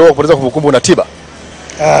 Unahisi ugonjwa wa kupoteza kumbukumbu una tiba?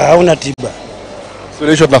 Hauna tiba.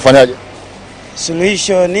 Suluhisho tunafanyaje?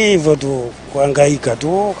 Suluhisho ni hivyo tu, kuhangaika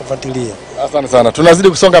tu, kufuatilia. Asante sana. Tunazidi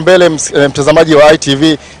kusonga mbele, mtazamaji wa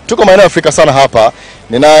ITV. Tuko maeneo Afrika sana hapa.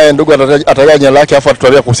 Ninaye ndugu ataja jina lake afu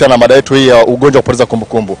atatuambia kuhusiana na mada yetu hii ya ugonjwa wa kupoteza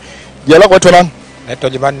kumbukumbu. Jina lako waitwa nani? Naitwa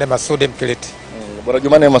Jumanne Masudi Mkiliti. Bwana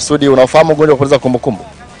Jumanne Masudi, unafahamu ugonjwa wa kupoteza kumbukumbu?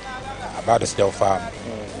 Bado sijaufahamu.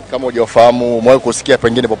 Kama hujafahamu, umewahi kusikia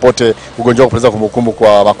pengine popote ugonjwa wa kupoteza kumbukumbu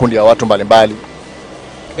kwa makundi ya watu mbalimbali?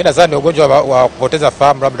 Mimi nadhani ugonjwa wa kupoteza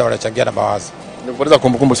fahamu labda wanachangia na mawazo. Ni kupoteza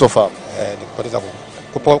kumbukumbu sio fahamu. Ni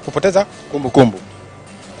kupoteza kumbukumbu.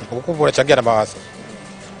 Kumbukumbu unachangia na mawazo.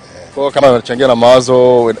 Kwa kama unachangia na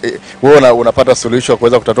mawazo, wewe unapata suluhisho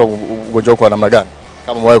kuweza kutatua ugonjwa kwa namna gani?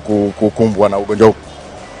 Kama umewahi kukumbwa na ugonjwa huu?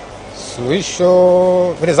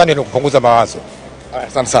 Suluhisho mimi nadhani ni kupunguza mawazo.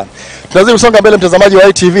 Asante sana. Tunazidi kusonga mbele, mtazamaji wa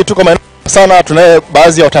ITV. Tuko maeneo sana, tunaye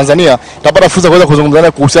baadhi ya Watanzania tutapata fursa kuweza kuzungumza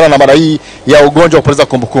naye kuhusiana na mada hii ya ugonjwa wa kupoteza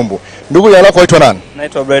kumbukumbu. Ndugu, jina lako waitwa nani?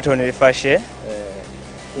 Naitwa Brighton Rifashe.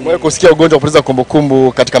 Umewahi kusikia ugonjwa wa kupoteza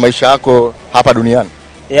kumbukumbu katika maisha yako hapa duniani?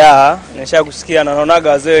 Nisha kusikia na naonaga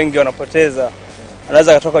wazee wengi wanapoteza.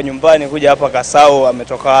 Anaweza kutoka nyumbani kuja hapa kasao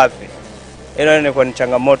ametoka wapi. Hilo ni kwa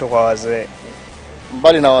changamoto kwa wazee.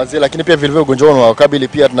 Mbali na wazee, lakini pia vile vile ugonjwa huu unakabili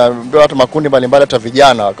pia tunaambiwa watu makundi mbalimbali, hata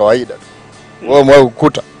vijana wa kawaida. Wewe umewahi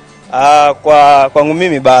kukuta? Kwangu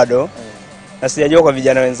mimi bado. Na sijajua kwa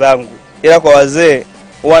vijana wenzangu. Ila kwa wazee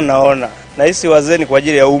huwa naona. Nahisi wazee ni kwa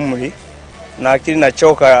ajili ya umri na akili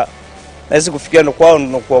nachoka. Nahisi kufikia ndo kwao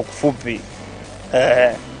ndo kwa kufupi.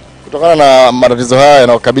 Kutokana na matatizo haya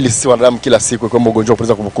yanayokabili sisi wanadamu kila siku kama ugonjwa wa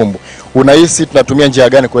kupoteza kumbukumbu, unahisi tunatumia njia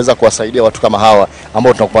gani kuweza kuwasaidia watu kama hawa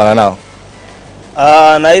ambao tunakupana nao?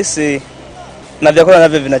 Nahisi na vyakula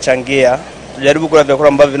navyo vinachangia. Tujaribu kula vyakula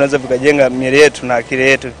ambavyo vinaweza vikajenga miili yetu na akili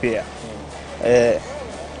yetu pia.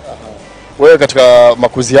 Wewe katika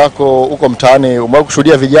makuzi yako huko mtaani umewahi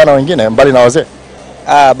kushuhudia vijana wengine mbali na wazee?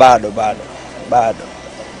 Bado.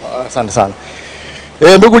 Asante sana.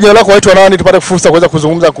 Ndugu, jina lako waitwa nani? Tupate fursa kuweza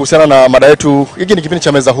kuzungumza kuhusiana na mada yetu. Hiki ni kipindi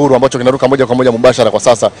cha Meza Huru ambacho kinaruka moja kwa moja mubashara kwa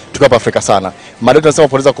sasa tukiwa hapa Afrika sana. Mada yetu inasema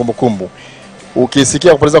kupoteza kumbukumbu.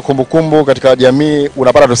 Ukisikia kupoteza kumbukumbu katika jamii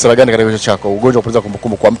unapata taswira gani katika kichwa chako? Ugonjwa wa kupoteza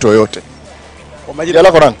kumbukumbu kwa mtu yoyote.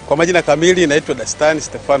 Kwa majina kamili naitwa Dastani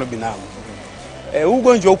Stefano Binamu.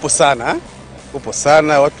 Ugonjwa upo sana. Upo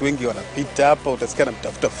sana, watu wengi wanapita hapa, utasikia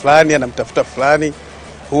anamtafuta fulani.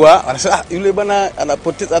 Huwa anasema yule bwana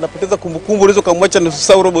anapoteza kumbukumbu, unaweza kumwacha nusu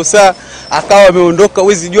saa robo saa akawa ameondoka,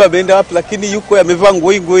 huwezi jua ameenda wapi, lakini yuko amevaa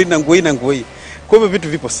nguo na nguo. Kwa hivyo vitu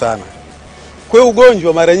vipo sana. Kwa hiyo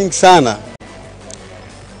ugonjwa mara nyingi sana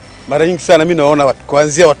mimi naona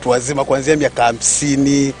kuanzia watu wazima, kuanzia miaka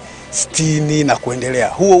 50, 60 na kuendelea.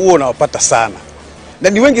 Huo unawapata sana. Na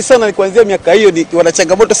ni wengi sana, ni kuanzia miaka hiyo ni wana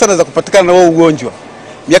changamoto sana za kupatikana na wao ugonjwa.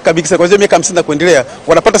 Miaka mingi sana, kuanzia miaka 50 na kuendelea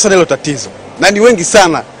wanapata sana hilo tatizo. Na ni wengi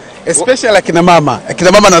sana, especially akina mama.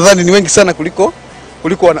 Akina mama nadhani ni wengi sana kuliko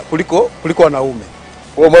wanaume.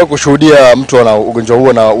 Wewe umewahi kushuhudia mtu ana ugonjwa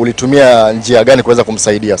huo na ulitumia njia gani kuweza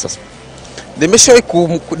kumsaidia sasa?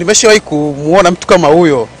 Nimeshawahi kumuona mtu kama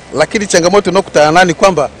huyo, lakini changamoto unayokutana nani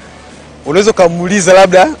kwamba unaweza kumuuliza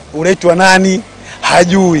labda unaitwa nani,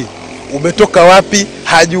 hajui, umetoka wapi,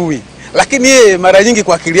 hajui. Lakini yeye mara nyingi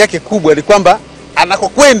kwa akili yake kubwa ni kwamba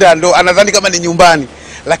anakokwenda ndo anadhani kama ni nyumbani,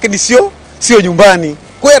 lakini sio nyumbani.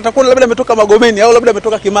 Kwa hiyo atakuwa labda ametoka Magomeni au labda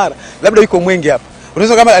ametoka Kimara, labda yuko Mwenge hapa.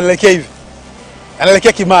 Unaweza kama anaelekea hivi,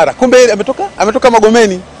 anaelekea Kimara, kumbe ametoka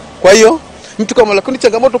Magomeni. Kwa hiyo mtu kama, lakini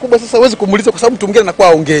changamoto kubwa sasa huwezi kumuuliza kwa sababu mtu mwingine anakuwa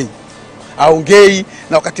aongei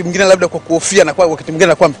na wakati mwingine labda kwa kuhofia na kwa wakati mwingine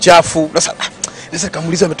anakuwa mchafu. Sasa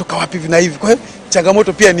kumuuliza ametoka wapi hivi na hivi. Kwa hiyo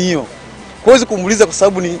changamoto pia ni hiyo. Huwezi kumuuliza kwa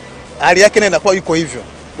sababu ni hali yake na inakuwa yuko hivyo.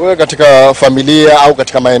 Wewe katika familia au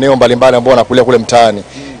katika maeneo mbalimbali ambao unakulia kule mtaani,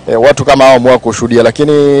 watu kama hao mwako kushuhudia,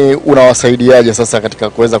 lakini unawasaidiaje sasa katika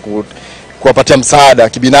kuweza kuwapatia msaada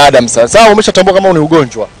kibinadamu? Sasa umeshatambua kama ni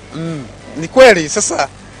ugonjwa. Ni kweli. Sasa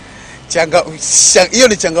hiyo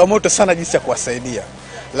ni changamoto sana jinsi ya kuwasaidia.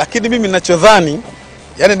 Lakini mimi ninachodhani,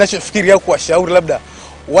 yani ninachofikiri au kuwashauri labda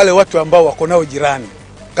wale watu ambao wako nao jirani,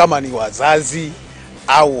 kama ni wazazi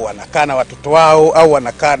au wanakaa na watoto wao au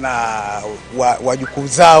wanakaa na wajukuu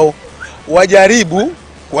zao,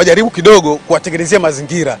 wajaribu kidogo kuwatengenezea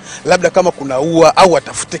mazingira, labda kama kuna ua au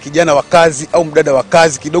watafute kijana wa kazi au mdada wa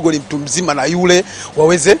kazi kidogo ni mtu mzima na yule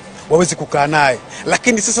waweze kukaa naye.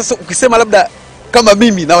 Lakini sasa ukisema labda kama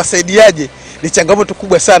mimi na wasaidiaje, ni changamoto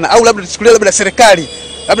kubwa sana. Au labda tuchukulie labda serikali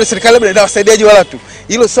labda inawasaidiaje watu,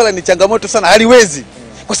 hilo swala ni changamoto sana, haliwezi.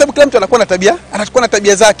 Kwa sababu kila mtu anakuwa na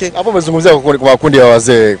tabia zake. Hapo umezungumzia kwa makundi ya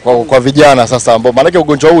wazee, kwa vijana sasa ambao maana yake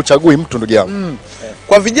ugonjwa huu uchagui mtu, ndugu yangu.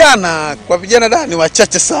 Kwa vijana ni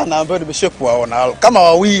wachache sana ambao nimeshawahi kuwaona, kama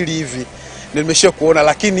wawili hivi ndio nimeshawahi kuona,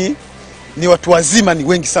 lakini ni watu wazima ni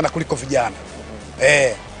wengi sana kuliko vijana.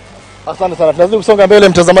 Asante sana. Tunazidi kusonga mbele,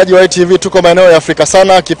 mtazamaji wa ITV, tuko maeneo ya Afrika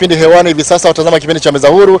sana. Kipindi hewani hivi sasa utazama kipindi cha Meza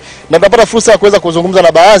Huru, na tunapata fursa ya kuweza kuzungumza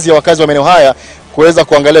na baadhi ya wakazi wa maeneo haya kuweza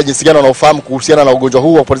kuangalia jinsi gani wanaofahamu kuhusiana na ugonjwa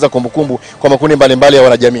huu wa kupoteza kumbukumbu kwa makundi mbalimbali ya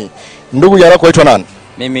wanajamii. Ndugu yako waitwa nani?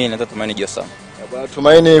 Mimi naitwa Tumaini Josa.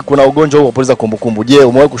 Tumaini, kuna ugonjwa huu wa kupoteza kumbukumbu. Je,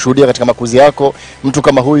 umewahi kushuhudia katika makuzi yako mtu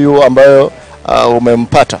kama huyu ambayo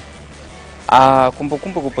umempata?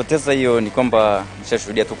 Kumbukumbu kupoteza hiyo ni kwamba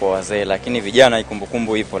nishashuhudia tu kwa wazee, lakini vijana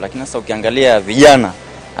kumbukumbu ipo. Lakini sasa ukiangalia vijana,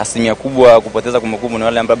 asilimia kubwa kupoteza kumbukumbu ni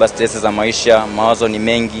wale ambao basi stress za maisha, mawazo ni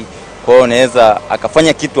mengi, kwa hiyo anaweza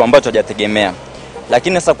akafanya kitu ambacho hajategemea.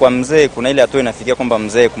 Lakini sasa kwa mzee kuna ile hatua inafikia kwamba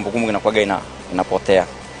mzee kumbukumbu inakuwaga inapotea.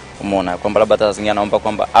 Umeona kwamba labda hata zingine anaomba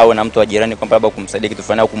kwamba awe na mtu wa jirani kwamba labda kumsaidia kitu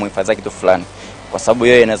fulani au kumhifadhia kitu fulani, kwa sababu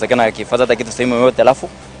yeye inawezekana akihifadhi hata kitu sehemu yoyote alafu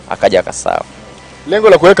akaja akasahau. Lengo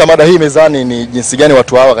la kuweka mada hii mezani ni jinsi gani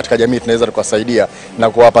watu hawa katika jamii tunaweza kuwasaidia na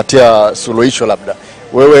kuwapatia suluhisho. Labda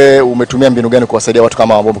wewe umetumia mbinu gani kuwasaidia watu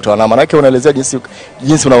kama ambao mkutana nao? Maana yake unaelezea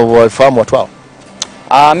jinsi unavyowafahamu watu hao.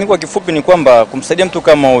 Mimi kwa kifupi ni kwamba kumsaidia mtu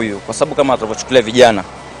kama huyu, kwa sababu kama tunavyochukulia vijana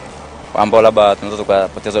ambao labda tunaweza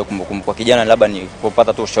kupoteza kumbukumbu, kwa kijana labda ni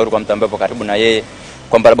kupata tu ushauri kwa mtu ambaye yupo karibu na yeye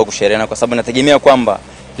kwamba labda kushauriana, kwa sababu inategemea kwamba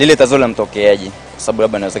lile tatizo linamtokeaje, kwa sababu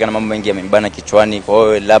labda inawezekana mambo mengi yamembana kichwani, kwa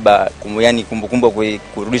hiyo labda kumbukumbu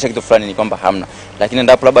kurudisha kitu fulani ni kwamba hamna. Lakini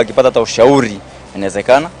ndipo labda akipata hata ushauri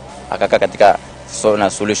inawezekana akakaa katika na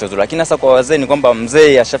solution zuri. Lakini sasa kwa wazee ni kwamba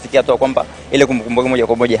mzee ashafikia tu kwamba ile kumbukumbu moja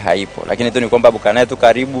kwa moja haipo, lakini tu ni kwamba buka naye tu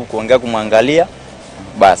karibu kuongea, kumwangalia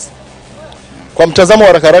basi. Kwa mtazamo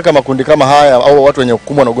wa haraka makundi kama haya au watu wenye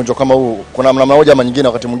hukumu na ugonjwa kama huu, kuna namna moja ama nyingine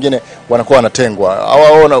wakati mwingine wanakuwa wanatengwa.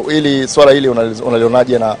 Au ili swala hili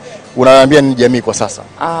unalionaje na unaambia ni jamii kwa sasa?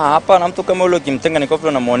 Hapa na mtu kama yule ukimtenga ni kwa vile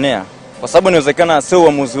unamuonea, kwa sababu inawezekana sio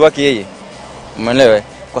uamuzi wake yeye. Umeelewa?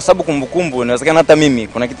 Kwa sababu kumbukumbu inawezekana hata mimi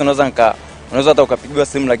kuna kitu unaweza hata ukapigiwa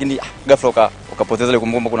simu lakini ghafla ukapoteza ile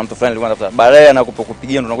kumbukumbu, kuna mtu fulani alikuwa anatafuta. Baadaye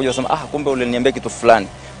anakupigia ndo unakuja kusema kumbe uliniambia kitu fulani.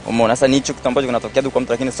 Umeona? Sasa ni hicho kitu ambacho kinatokea kwa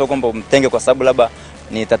mtu, lakini sio kwamba umtenge kwa sababu labda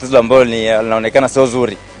ni tatizo ambalo linaonekana sio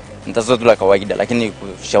zuri. Ni tatizo tu la kawaida, lakini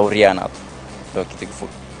kushauriana tu ndio kitu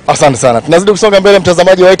kifupi. Asante sana. Tunazidi kusonga mbele,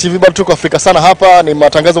 mtazamaji wa ITV, bado tuko Afrika sana. Hapa ni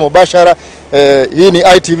matangazo mubashara. Hii ni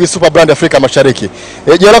ITV Super Brand Afrika Mashariki.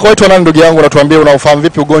 Jina lako waitwa nani ndugu yangu, na tuambie unaofahamu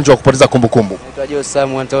vipi ugonjwa wa kupoteza kumbukumbu? Naitwa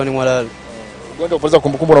Josam Antoni Mwalalo. Ugonjwa wa kupoteza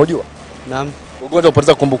kumbukumbu unaujua? Naam. Ugonjwa wa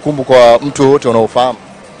kupoteza kumbukumbu kwa mtu wote unaofahamu?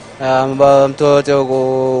 Mtu wote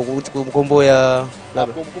kumbukumbu ya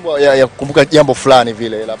labda kumbukumbu ya kukumbuka jambo fulani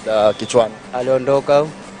vile labda kichwani aliondoka,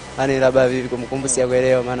 yani labda vipi kumbukumbu si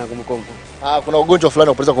kuelewa maana kumbukumbu. Kuna ugonjwa fulani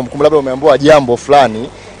wa kupoteza kumbukumbu, labda umeambiwa jambo fulani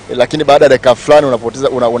lakini baada ya dakika fulani unapoteza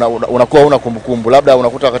unakuwa huna kumbukumbu. Labda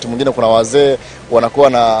unakuta wakati mwingine kuna wazee wanakuwa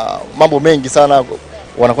na mambo mengi sana,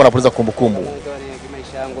 wanakuwa wanapoteza kumbukumbu. Ni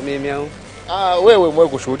maisha yangu mimi au? Wewe umewahi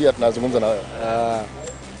kushuhudia? Tunazungumza na wewe.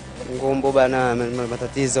 ngombo bana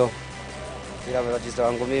matatizo. Ila matatizo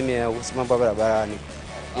yangu mimi kusimama barabarani.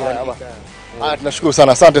 Tunashukuru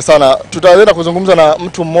sana, asante sana. Tutaenda kuzungumza na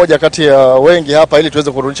mtu mmoja kati ya wengi hapa ili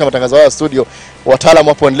tuweze kurudisha matangazo haya studio. Wataalamu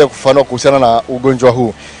hapo endelee kufafanua kuhusiana na ugonjwa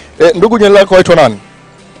huu. Ndugu, jina lako waitwa nani?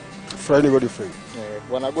 Friday Godfrey.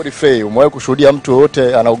 Bwana Godfrey, umewahi kushuhudia mtu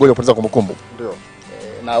yote ana ugonjwa wa kupoteza kumbukumbu? Ndio.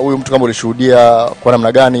 Na huyu mtu kama ulishuhudia kwa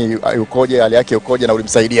namna gani, yukoje, hali yake yukoje na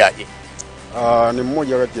ulimsaidiaje? Ni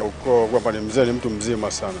mmoja kati ya ukoo kwamba ni mzee, ni mtu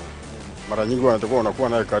mzima sana. Mara nyingi wanatakuwa unakuwa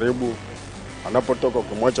naye karibu. Anapotoka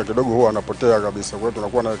kumwacha kidogo huwa anapotea kabisa. Kwa hiyo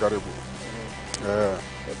tunakuwa naye karibu.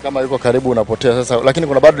 Kama yuko karibu unapotea sasa, lakini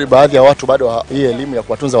kuna baadhi ya watu bado hii elimu ya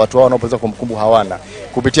kuwatunza watu wao wanaopoteza kumbukumbu hawana.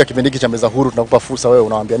 Kupitia kipindi hiki cha Meza Huru tunakupa fursa, wewe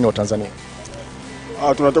unawaambia nini Watanzania?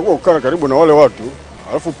 Tunatakiwa kukaa karibu na wale watu.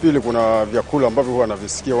 Alafu pili, kuna vyakula ambavyo huwa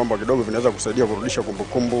anavisikia kwamba kidogo vinaweza kusaidia kurudisha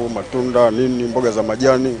kumbukumbu, matunda, nini, mboga za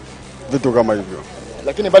majani, vitu kama hivyo.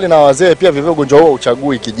 Lakini mbali na wazee pia vivyo ugonjwa huo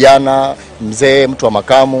uchagui kijana, mzee, mtu wa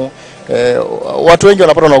makamu. Watu wengi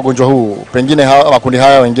wanapata na ugonjwa huu. Pengine makundi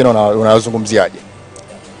haya wengine unazungumziaje?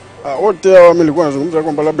 Wote hao mimi nilikuwa nazungumza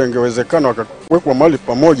kwamba labda ingewezekana wakawekwa mahali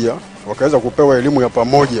pamoja, wakaweza kupewa elimu ya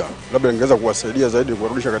pamoja, labda ingeweza kuwasaidia zaidi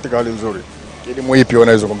kurudisha katika hali nzuri. Elimu ipi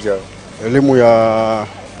unayozungumzia? Elimu ya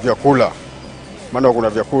vyakula. Maana kuna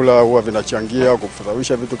vyakula huwa vinachangia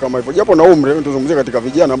kufadhaisha vitu kama hivyo. Japo na umri tuzungumzie katika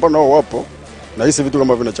vijana ambao nao wapo na hisi vitu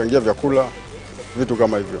kama vinachangia vyakula, vitu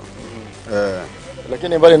kama hivyo.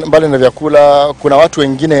 Lakini mbali na vyakula, kuna watu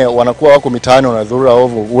wengine wanakuwa wako mitaani wanadhurura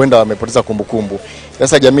ovu, huenda wamepoteza kumbukumbu.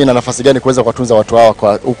 Sasa jamii ina nafasi gani kuweza kuwatunza watu hawa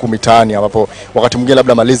kwa huku mitaani ambapo wakati mwingine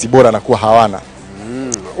labda malezi bora anakuwa hawana?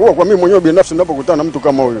 Huwa kwa mimi mwenyewe binafsi ninapokutana na mtu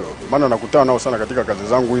kama huyo, maana nakutana nao sana katika kazi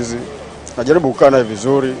zangu hizi, najaribu kukaa naye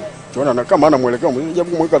vizuri, tuone na kama ana mwelekeo mzuri,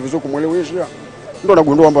 jaribu kumweka vizuri, kumwelewesha, ndio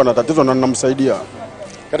nagundua kwamba ana tatizo na ninamsaidia.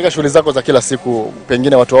 Katika shughuli zako za kila siku,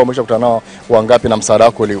 pengine watu wao umeshakutana nao wangapi na msaada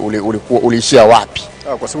wako uliishia wapi?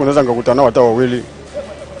 Kwa siku naweza nikakutana nao hata wawili.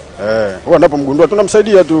 Huwa ninapomgundua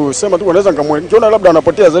tunamsaidia tu, sema tu naweza nikamwona labda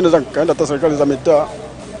anapotea zaidi, naweza kaenda hata serikali za mitaa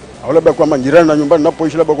au labda kwa majirani na nyumbani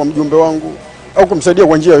ninapoishi, labda kwa mjumbe wangu au kumsaidia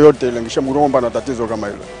kwa njia yoyote ile ngishamgundua kwamba ana tatizo kama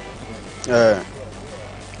hilo.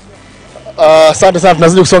 Asante sana,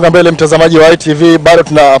 tunazidi kusonga mbele mtazamaji wa ITV, bado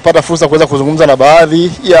tunapata fursa kuweza kuzungumza na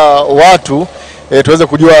baadhi ya watu tuweze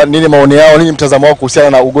kujua nini maoni yao, nini mtazamo wao kuhusiana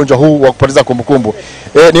na ugonjwa huu wa kupoteza kumbukumbu.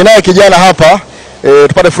 Ninaye kijana hapa,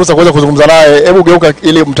 tupate fursa kuweza kuzungumza naye. Hebu geuka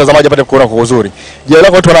ili mtazamaji apate kuona kwa uzuri. Jina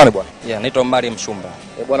lako waitwa nani bwana? Naitwa Mari Mshumba.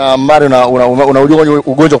 Bwana Mari, unajua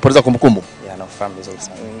ugonjwa wa kupoteza kumbukumbu? Nafahamu vizuri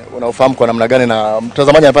sana. Unaofahamu kwa namna gani na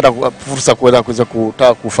mtazamaji anapata fursa kuweza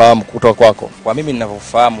kutaka kufahamu kutoka kwako? Kwa mimi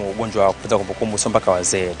ninavyofahamu, ugonjwa wa kupoteza kumbukumbu sio mpaka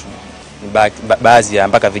wazee tu. Baadhi ya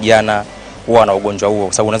mpaka vijana huwa na ugonjwa huo,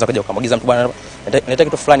 kwa sababu unaweza kuja ukamwagiza mtu bwana nataka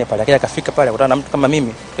kitu fulani pale, akaja akafika pale akutana na mtu kama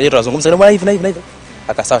mimi, kaje tunazungumza bwana hivi na hivi na hivi,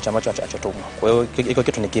 akasawa chama cha achotumwa. Kwa hiyo iko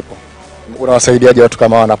kitu ni kipo. Unawasaidiaje watu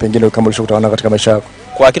kama hawa na pengine kama ulishokutana katika maisha yako?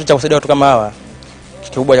 Kwa kitu cha kusaidia watu kama hawa,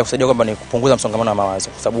 kikubwa cha kusaidia kwamba ni kupunguza msongamano wa mawazo,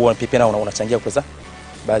 kwa sababu wao pia unachangia kuweza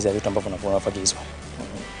baadhi ya vitu ambavyo unafagizwa.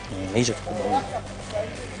 Hicho kikubwa.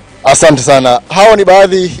 Asante sana. Hao ni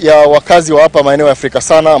baadhi ya wakazi wa hapa maeneo ya Afrika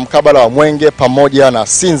sana, mkabala wa Mwenge pamoja na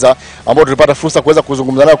Sinza, ambao tulipata fursa kuweza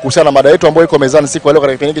kuzungumza nao kuhusiana na mada yetu ambayo iko mezani siku ya leo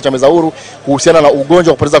katika kipindi cha Meza Huru kuhusiana na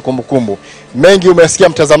ugonjwa wa kupoteza kumbukumbu. Mengi umesikia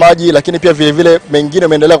mtazamaji, lakini pia vile vile mengine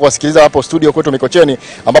umeendelea kuwasikiliza hapo studio kwetu Mikocheni,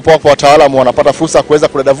 ambapo wapo wataalamu wanapata fursa kuweza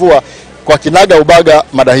kudadavua kwa kinaga ubaga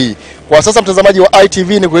mada hii. Kwa sasa mtazamaji wa ITV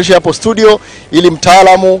ni kuishi hapo studio ili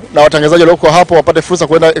mtaalamu na watangazaji walioko hapo wapate fursa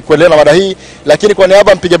kuendelea na mada hii, lakini kwa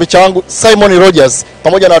niaba mpiga picha wangu Simon Rogers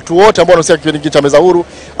pamoja na watu wote ambao wanasikia kipindi cha Meza Huru,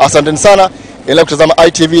 asanteni sana. Endelea kutazama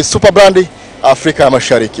ITV Super Brand Afrika ya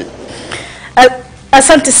Mashariki.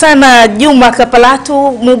 Asante sana Juma Kapalatu,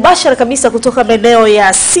 mubashara kabisa kutoka maeneo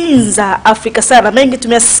ya Sinza, Afrika sana. Mengi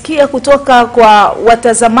tumesikia kutoka kwa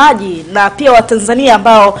watazamaji na pia Watanzania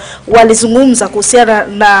ambao walizungumza kuhusiana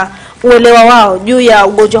na uelewa wao juu ya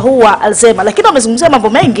ugonjwa huu wa Alzheimer. Lakini wamezungumzia mambo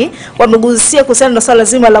mengi, wamegusia kuhusiana na swala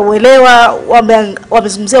zima la uelewa,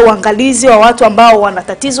 wamezungumzia uangalizi wa watu ambao wana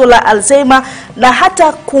tatizo la Alzheimer na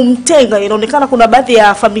hata kumtenga. Inaonekana kuna baadhi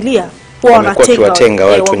ya familia wanatenga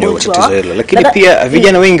watu wenye tatizo hilo, lakini pia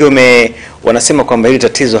vijana wengi wanasema kwamba hili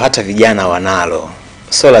tatizo hata vijana wanalo,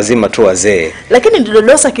 sio lazima tu wazee. Lakini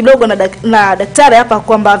nilidodosa kidogo na daktari hapa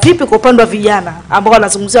kwamba vipi kwa upande wa vijana ambao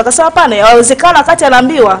wanazungumzia, akasema hapana, inawezekana wakati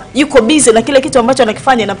anaambiwa yuko busy na kile kitu ambacho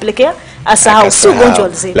anakifanya inampelekea asahau, sio ugonjwa wa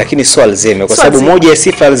Alzheimer. Lakini sio Alzheimer, kwa sababu moja ya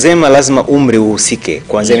sifa Alzheimer lazima umri uhusike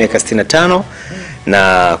kuanzia miaka 65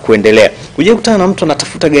 na kuendelea. Uje kukutana na mtu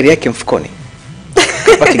anatafuta gari yake mfukoni,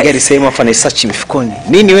 kapata gari sehemu afa na search mifukoni.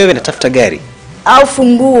 Nini wewe natafuta gari? au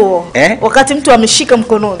funguo wakati mtu ameshika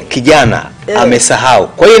mkononi, kijana amesahau.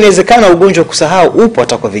 Kwa hiyo inawezekana ugonjwa kusahau upo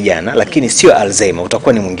hata kwa vijana, lakini sio Alzheimer,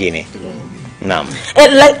 utakuwa ni mwingine. Naam.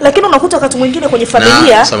 Lakini unakuta wakati mwingine kwenye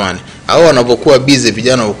familia samani hao wanapokuwa busy,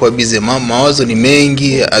 vijana wanapokuwa busy, mawazo ni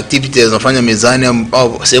mengi, activities zinafanya mezani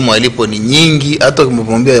au sehemu alipo ni nyingi, hata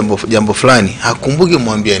ukimwambia jambo fulani hakumbuki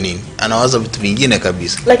mwambia nini, anawaza vitu vingine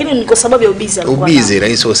kabisa. Lakini ni kwa sababu ya ubizi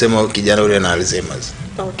rais wasema kijana yule na Alzheimer's.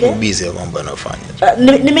 Okay. Ubizi ya mambo anayofanya.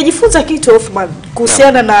 Nimejifunza kitu Hoffman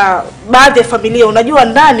kuhusiana na baadhi ya familia. Unajua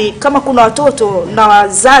ndani kama kuna watoto na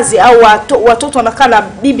wazazi au watoto wanakaa na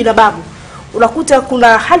bibi na babu, unakuta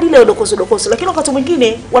kuna hali ile dokozo, lakini wakati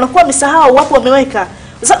mwingine wanakuwa wamesahau wapo wameweka.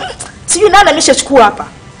 Sasa sijui nani ameshachukua hapa.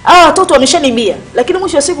 Watoto wameshanibia, lakini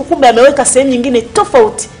mwisho wa siku kumbe ameweka sehemu nyingine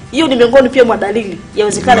tofauti. Hiyo ni miongoni pia mwa dalili.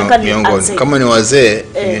 Yawezekana kama ni wazee,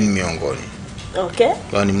 hiyo ni miongoni. Okay.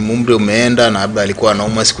 Yaani umri umeenda na labda alikuwa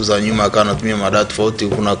anauma siku za nyuma akawa anatumia madawa tofauti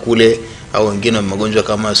kuna kule, au wengine magonjwa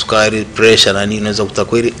kama sukari, pressure na nini, unaweza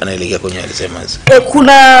kutakweli anaelekea kwenye Alzheimer's.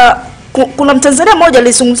 Kuna Mtanzania mmoja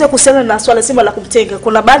alizungumzia kuhusiana na swala zima la kumtenga.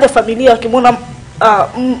 Kuna baadhi ya familia wakimwona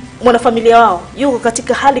mwanafamilia wao yuko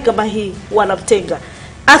katika hali kama hii wanamtenga.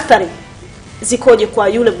 Athari zikoje kwa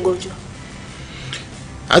yule mgonjwa?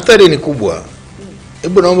 Athari ni kubwa.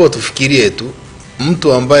 Hebu naomba tufikirie tu,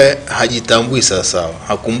 mtu ambaye hajitambui sawa,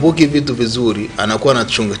 hakumbuki vitu vizuri, anakuwa na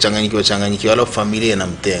changanyikiwa alafu familia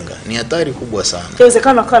inamtenga. Ni hatari kubwa sana.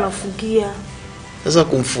 Inawezekana akawa anafungia. Sasa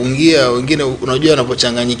kumfungia wengine, unajua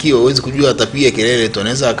anapochanganyikiwa huwezi kujua atapiga kelele tu,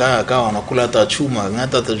 anaweza akawa anakula hata chuma,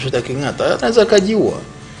 ngata atachuta kingata, anaweza kajiua.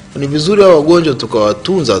 Ni vizuri hao wagonjwa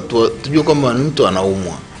tukawatunza, tujue kwamba mtu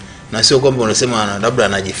anaumwa. Na sio kwamba unasema labda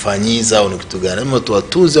anajifanyiza au ni kitu gani. Ama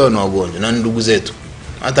tuwatunze hao na wagonjwa na ndugu zetu.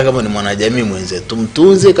 Hata kama ni mwanajamii mwenzetu,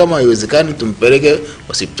 tumtunze, kama haiwezekani tumpeleke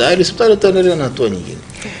hospitali tutaendelea na hatua nyingine.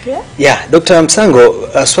 Okay. Dr. Msango,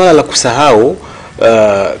 swala la kusahau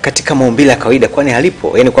katika maumbile ya kawaida kwani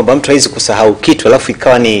halipo? Yaani kwamba mtu haizi kusahau kitu alafu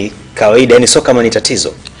ikawa ni kawaida, yani sio kama ni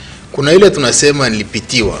tatizo. Kuna ile tunasema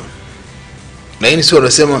nilipitiwa. Lakini sio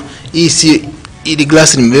unasema hii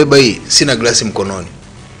glasi nimebeba, hii sina glasi mkononi.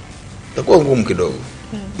 Itakuwa ngumu kidogo.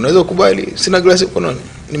 Unaweza kubali sina glasi mkononi,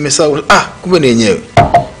 nimesahau, kumbe ni yenyewe.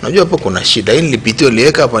 Unajua hapo kuna shida. Hii nilipitiwa,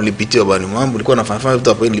 niliweka hapa, nilipitiwa bani mambo, nilikuwa nafanya vitu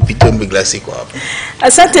hapa, nilipitiwa glasi iko hapa.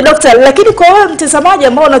 Asante Dr. Lakini kwa wewe mtazamaji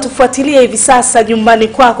ambao unatufuatilia hivi sasa nyumbani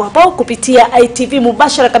kwako hapa kupitia ITV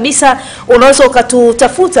mubashara kabisa, unaweza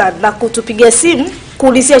ukatutafuta na kutupigia simu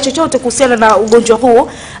kuulizia chochote kuhusiana na ugonjwa huu.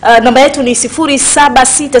 Namba yetu ni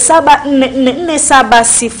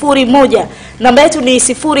 0767444701. Namba yetu ni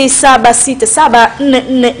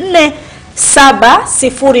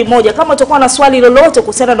 0767444701. Kama utakuwa na swali lolote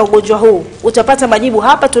kuhusiana na ugonjwa huu, utapata majibu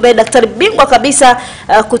hapa. Tunaye daktari bingwa kabisa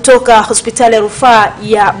kutoka hospitali ya rufaa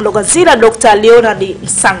ya Mloganzila, Dr. Leonard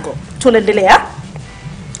Msango. Tunaendelea.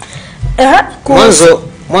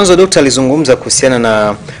 Mwanzo daktari alizungumza kuhusiana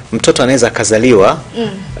na mtoto anaweza kazaliwa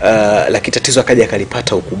lakini tatizo akaja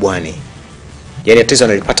akalipata ukubwani. Yaani tatizo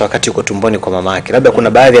analipata wakati yuko tumboni kwa mama yake. Labda kuna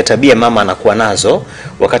baadhi ya tabia mama anakuwa nazo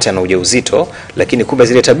wakati ana ujauzito, lakini kumbe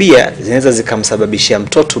zile tabia zinaweza zikamsababishia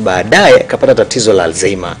mtoto baadaye akapata tatizo la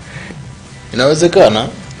Alzheimer. Inawezekana.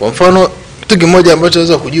 Kwa mfano kitu kimoja ambacho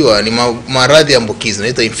tunaweza kujua ni maradhi ambukizi,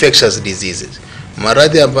 inaitwa infectious diseases.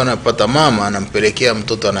 Maradhi ambayo anapata mama anampelekea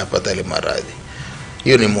mtoto anapata ile maradhi.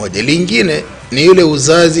 Hiyo ni moja. Lingine ni yule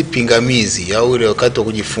uzazi pingamizi, au ile wakati wa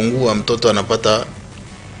kujifungua mtoto anapata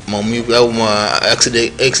maumivu au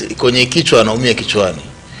accident kwenye kichwa, anaumia kichwani.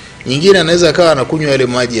 Nyingine anaweza akawa anakunywa yale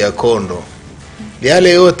maji ya kondo. Yale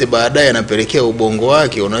yote baadaye yanapelekea ubongo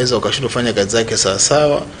wake unaweza ukashindwa kufanya kazi zake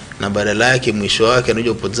sawa, na badala yake mwisho wake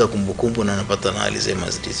anakuja kupoteza kumbukumbu na anapata na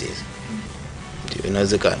Alzheimer's disease. Ndio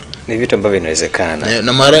inawezekana. Ni vitu ambavyo vinawezekana.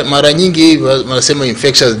 Na mara nyingi wanasema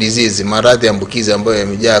infectious disease, maradhi ambukizi ambayo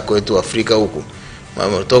yamejaa kwetu Afrika huku.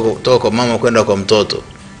 Toka kwa mama kwenda kwa mtoto.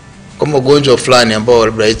 Kama ugonjwa fulani ambao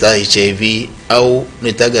labda ita HIV au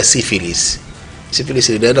nitaga syphilis. Syphilis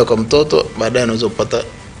inaenda kwa mtoto, baadaye anaweza kupata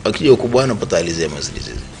akija ukubwa anapata Alzheimer's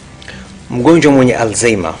disease. Mgonjwa mwenye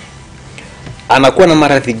Alzheimer anakuwa na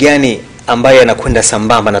maradhi gani ambayo yanakwenda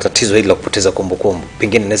sambamba na tatizo hili la kupoteza kumbukumbu?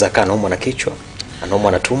 Pengine anaweza kaa anaumwa na kichwa,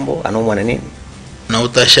 anaumwa na tumbo, anaumwa na nini? Na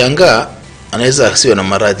utashangaa anaweza asiwe na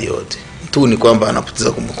maradhi yote. Tu ni kwamba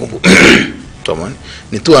anapoteza kumbukumbu. Tamani.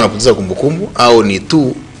 Ni tu anapoteza kumbukumbu au ni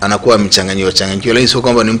tu anakuwa mchanganyiko, lakini sio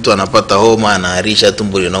kwamba ni mtu anapata homa, anaharisha,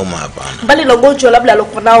 tumbo linauma, hapana. Bali na ugonjwa labda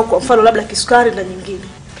alokuwa nao, kwa mfano labda kisukari na nyingine.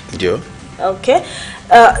 Ndio. Okay.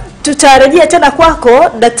 Tutarejea tena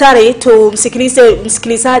kwako daktari,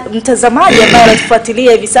 tumsikilize mtazamaji ambaye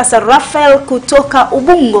anatufuatilia hivi sasa, Rafael kutoka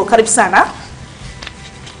Ubungo. Karibu sana.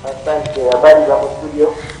 Asante, habari za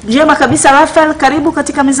studio? Njema kabisa Rafael, karibu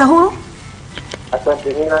katika meza huru.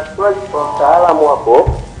 Asante, nina swali kwa mtaalamu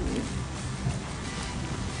hapo.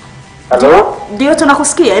 Halo? Ndio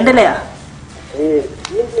tunakusikia, endelea. Mimi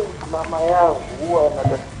mama yangu huwa na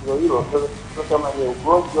tatizo hilo, sio kama ni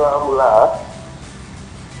ugonjwa au la.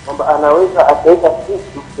 Kwamba anaweza akaweka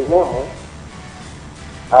kitu sehemu,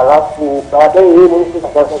 alafu baadaye yeye mwenyewe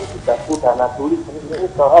akaanza kutafuta na tuliza nini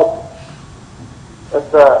sawaje.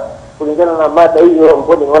 Sasa kulingana na mada hiyo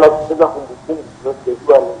ambayo nimeona kupoteza kumbukumbu, ndio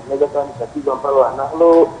inaweza kuwa ni tatizo ambalo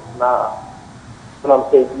analo na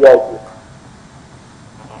tunamsaidiaje?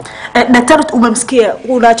 Daktari umemsikia,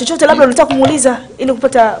 una chochote labda unataka kumuuliza ili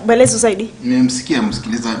kupata maelezo zaidi? Nimemsikia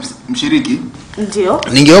msikiliza mshiriki. Ndio.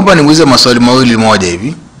 Ningeomba niulize maswali mawili moja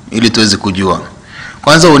hivi ili tuweze kujua.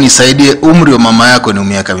 Kwanza unisaidie, umri wa mama yako ni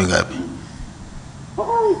miaka mingapi?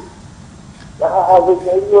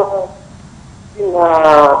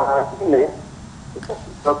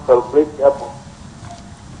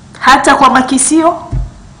 Hata kwa makisio?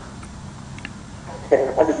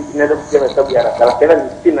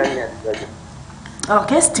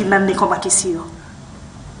 Okay, 64 kwa makisio.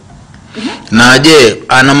 Na je,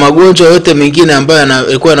 ana magonjwa yote mengine ambayo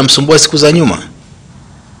alikuwa anamsumbua siku za nyuma?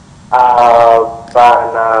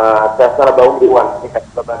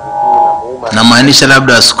 Na maanisha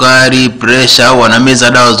labda sukari, pressure au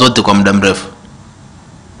anameza dawa zote kwa muda mrefu?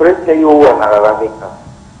 Pressure hiyo huwa analalamika.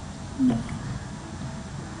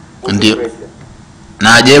 Ndio. Na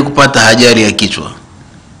hajawahi kupata ajali ya kichwa?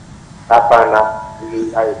 Hapana,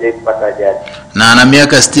 hajawahi kupata ajali. Na ana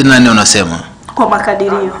miaka 64 unasema? Kwa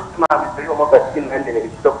makadirio. Mama mwaka 64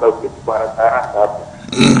 nilitoka kwa haraka hapo.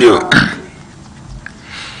 Ndio.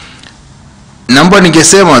 Naomba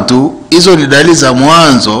ningesema tu hizo ni dalili za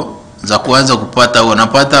mwanzo za kuanza kupata au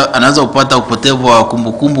anaanza kupata upotevu wa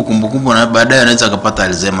kumbukumbu na baadaye anaweza kupata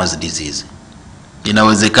Alzheimer's disease.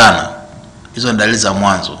 Inawezekana. Hizo ni dalili za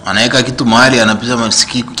mwanzo. Anaweka kitu mahali anapisema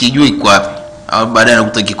kijui iko wapi au baadaye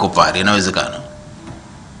anakuta kiko pale. Inawezekana.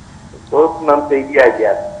 So tunamsaidiaje?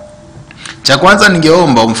 Cha kwanza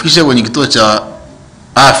ningeomba umfikishe kwenye kituo cha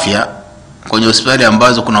afya, kwenye hospitali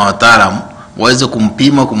ambazo kuna wataalamu waweze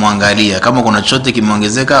kumpima, kumwangalia kama kuna chochote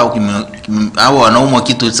kimeongezeka au anaumwa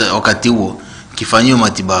kitu wakati huo kifanyiwe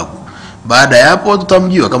matibabu. Baada ya hapo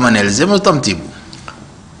tutamjua kama ni Alzheimer, tutamtibu.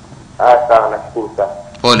 Sawa, nashukuru sana.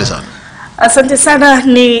 Pole sana. Asante sana.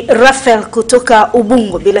 Ni Rafael kutoka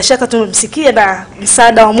Ubungo. Bila shaka tumemsikia na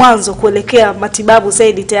msaada wa mwanzo kuelekea matibabu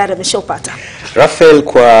zaidi tayari ameshaupata. Rafael,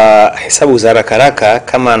 kwa hesabu za haraka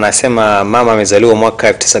kama anasema mama amezaliwa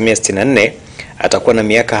mwaka 1964, atakuwa na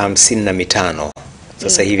miaka 55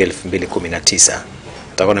 sasa hivi 2019.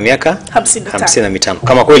 Atakuwa na miaka 55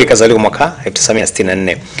 kama kweli kazaliwa mwaka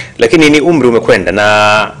 1964. Lakini ni umri umekwenda,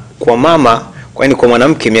 na kwa mama, kwani kwa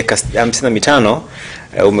mwanamke miaka 55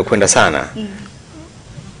 umekwenda sana.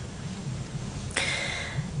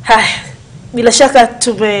 Haya, bila shaka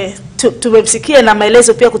tumemsikia na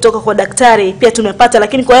maelezo pia kutoka kwa daktari pia tumepata.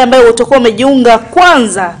 Lakini kwa wale ambao utakuwa umejiunga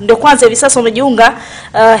kwanza, ndio kwanza hivi sasa umejiunga,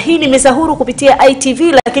 hii ni Meza Huru kupitia ITV,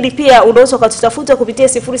 lakini pia unaweza kututafuta kupitia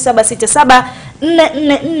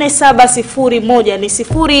 0767444701 ni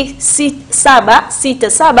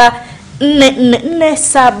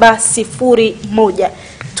 0767444701.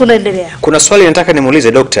 Tunaendelea. Kuna swali nataka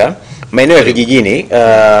nimuulize daktari. Maeneo ya vijijini,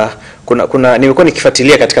 kuna nimekuwa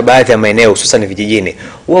nikifuatilia katika baadhi ya maeneo hususan vijijini,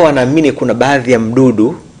 wao wanaamini kuna baadhi ya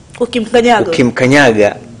mdudu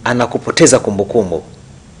ukimkanyaga anakupoteza kumbukumbu.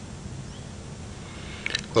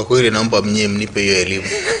 Kwa kweli naomba mnipe hiyo elimu.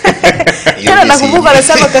 Tena nakumbuka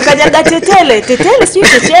anasema kakanyaga tetele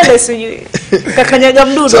sijui kakanyaga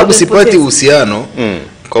mdudu. Sababu sipati uhusiano.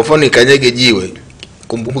 Kwa mfano nikanyage jiwe,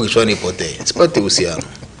 kumbukumbu kichwani ipotee. Sipati uhusiano.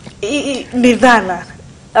 Ni dhana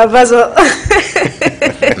ambazo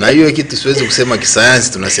na hiyo kitu siwezi kusema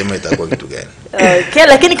kisayansi, tunasema itakuwa kitu gani. Okay,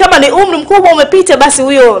 lakini kama ni umri mkubwa umepita, basi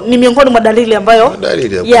huyo ni miongoni mwa dalili ambayo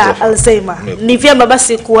ya Alzheimer. Ni vyema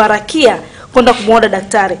basi kuharakia kwenda kumuona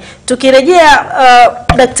daktari. Tukirejea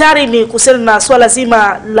daktari, ni kuhusiana na swala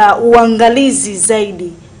zima la uangalizi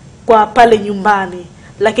zaidi kwa pale nyumbani.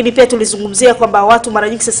 Lakini pia tulizungumzia kwamba watu mara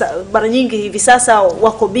nyingi hivi sasa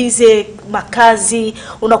wako busy makazi,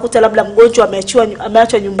 unakuta labda mgonjwa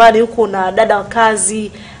ameachwa nyumbani huko na dada wa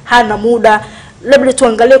kazi hana muda. Labda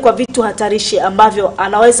tuangalie kwa vitu hatarishi ambavyo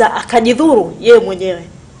anaweza akajidhuru yeye mwenyewe.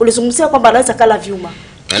 Ulizungumzia kwamba anaweza kala vyuma.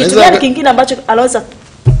 Kitu gani kingine ambacho anaweza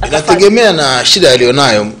inategemea na shida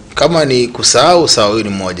alionayo. Kama ni kusahau, sawa, ni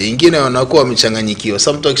moja. Ingine wanakuwa wamechanganyikiwa.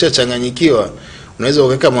 Sasa mtu akishachanganyikiwa, unaweza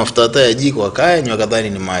ukaweka mafuta hata ya jiko akanywa kadhani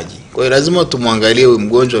ni maji. Kwa hiyo lazima tumwangalie huyu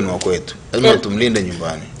mgonjwa ni wa kwetu. Lazima tumlinde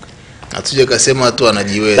nyumbani. Atuje kasema tu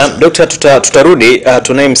anajiweza. Dr. tutarudi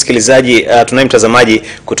tunaye msikilizaji tunaye mtazamaji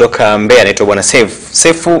kutoka Mbeya anaitwa bwana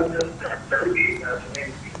Sefu.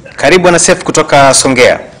 Karibu bwana Sefu kutoka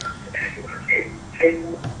Songea.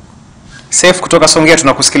 Sefu kutoka Songea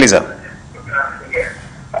tunakusikiliza.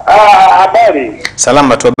 Habari.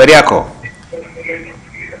 Salama tu, habari yako?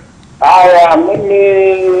 Haya,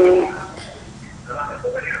 mimi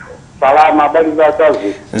salama, habari za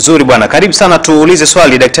kazi? Nzuri bwana, karibu sana, tuulize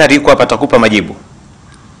swali, daktari yuko hapa atakupa majibu.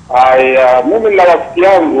 Haya, mimi na rafiki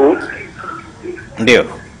yangu. Ndio.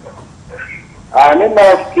 Mimi na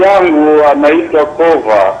rafiki yangu anaitwa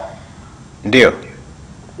Kova. Ndio.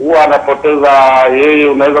 Huwa anapoteza yeye,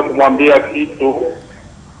 unaweza kumwambia kitu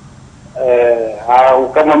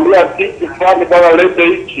ukamwambia kitu fulani bwana lete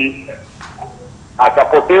hichi,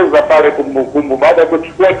 akapoteza pale kumbukumbu. Baada ya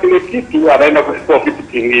kuchukua kile kitu anaenda kuchukua kitu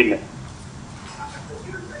kingine.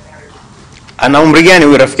 Ana umri gani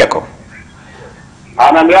huyu rafiki yako?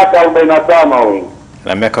 Ana miaka 45 huyu.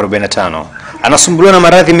 Na miaka 45. Anasumbuliwa na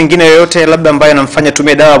maradhi mengine yoyote labda ambayo anamfanya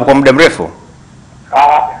tumie dawa kwa muda mrefu?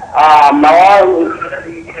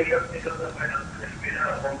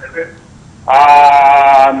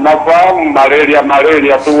 Nafahamu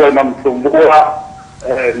malaria tu inamsumbua.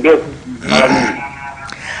 Ndio.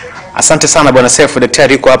 Asante sana bwana Sefu,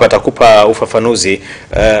 daktari yuko hapa atakupa ufafanuzi.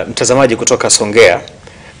 Mtazamaji kutoka Songea,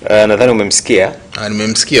 nadhani umemsikia.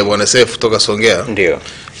 Nimemsikia bwana Sefu kutoka Songea. Ndio.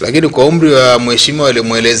 Lakini kwa umri wa mheshimiwa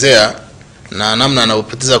alimuelezea na namna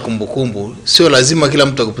anapoteza kumbukumbu, sio lazima kila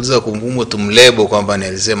mtu akupoteza kumbukumbu tumlebo kwamba ni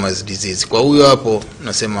Alzheimer's disease. Kwa huyo hapo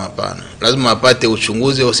nasema hapana. Lazima apate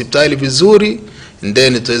uchunguzi wa hospitali vizuri,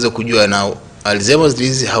 then tuweze kujua na Alzheimer's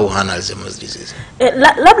disease au hana Alzheimer's disease.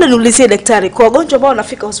 Labda niulizie daktari, kwa wagonjwa ambao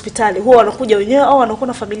wanafika hospitali huwa wanakuja wenyewe au wanakuwa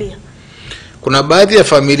na familia? Kuna baadhi ya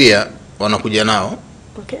familia wanakuja nao.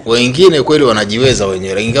 Okay. Wengine kweli wanajiweza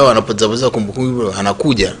wenyewe, ingawa wanapoteza kumbukumbu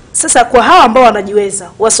anakuja. Sasa kwa hawa ambao wanajiweza,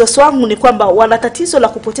 wasiwasi wangu ni kwamba wana tatizo la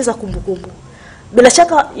kupoteza kumbukumbu. Bila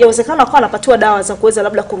shaka yawezekana kwa anapatiwa dawa za kuweza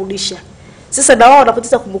labda kurudisha. Sasa na wao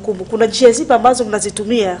wanapoteza kumbukumbu. Kuna njia zipi ambazo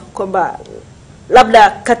mnazitumia kwamba labda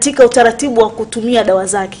katika utaratibu wa kutumia dawa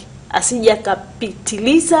zake asije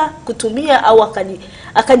akapitiliza kutumia au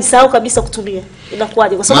akajisahau kabisa kutumia?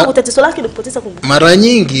 Inakuwaje? Kwa sababu tatizo lake ni kupoteza kumbukumbu.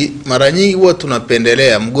 Mara nyingi huwa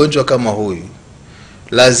tunapendelea mgonjwa kama huyu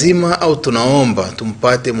lazima au tunaomba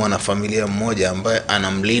tumpate mwanafamilia mmoja ambaye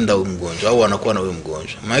anamlinda huyu mgonjwa au anakuwa na huyu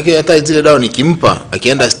mgonjwa. Maana hata zile dawa nikimpa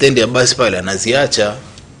akienda stendi ya basi pale anaziacha.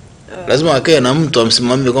 Lazima akae na mtu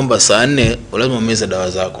amsimamie kwamba saa 4 lazima umeze dawa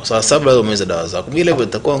zako, saa 7 lazima umeze dawa zako. Bila hivyo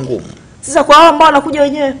itakuwa ngumu. Sasa kwa hao ambao wanakuja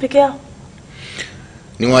wenyewe peke yao,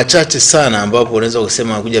 ni wachache sana ambapo unaweza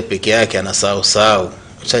kusema anakuja peke yake anasahau.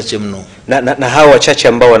 Wachache mno. Na hao wachache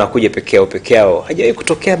ambao wanakuja peke yao, hajawahi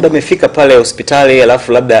kutokea labda amefika pale hospitali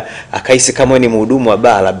alafu labda akahisi kama ni mhudumu wa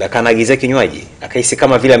baa, labda kanaagiza kinywaji, akahisi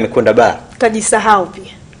kama vile amekwenda baa, kajisahau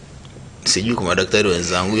pia? Sijui kwa madaktari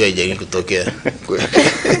wenzangu hiyo haijawahi kutokea.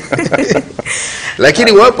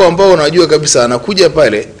 Lakini wapo ambao unajua kabisa anakuja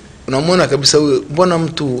pale, unamwona kabisa huyu mbona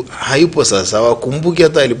mtu hayupo sasa, wakumbuki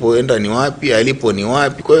hata alipoenda ni wapi, alipo ni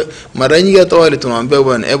wapi. Kwa mara nyingi hata wale tunawaambia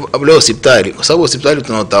bwana leo hospitali, kwa sababu hospitali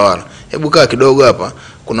tunaotawala, hebu kaa kidogo hapa,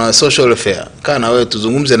 kuna social fair, kaa na wewe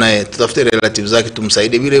tuzungumze naye, tutafute relatives zake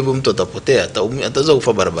tumsaidie. Bila hivyo mtu atapotea, ataweza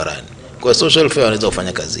kufa barabarani. Kwa social fair anaweza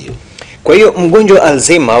kufanya kazi hiyo. Kwa hiyo mgonjwa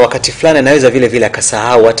Alzheimer wakati fulani anaweza vile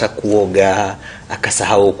akasahau hata kuoga,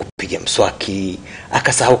 akasahau kupiga mswaki,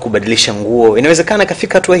 akasahau kubadilisha nguo. Inawezekana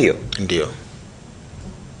kafika hatua hiyo? Ndio.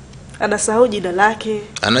 Anasahau jina lake,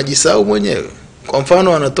 anajisahau mwenyewe. Kwa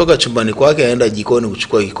mfano anatoka chumbani kwake aenda jikoni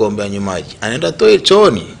kuchukua kikombe anywe maji, anaenda toe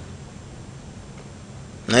chooni.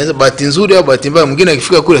 Naweza bahati nzuri au bahati mbaya mwingine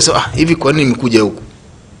akifika kule sasa hivi kwa nini nimekuja huku?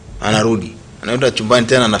 Anarudi. Anaenda chumbani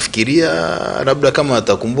tena anafikiria labda kama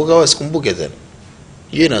atakumbuka au asikumbuke tena.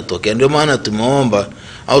 Hiyo inatokea. Ndio maana tumeomba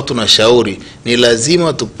au tunashauri ni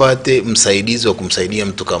lazima tupate msaidizi wa kumsaidia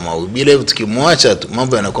mtu kama huyu. Bila hivyo tukimwacha tu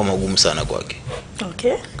mambo yanakuwa magumu sana kwake.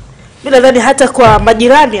 Okay. Bila nadhani hata kwa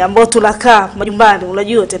majirani ambao tunakaa majumbani,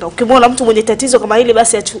 unajua tena ukimwona mtu mwenye tatizo kama hili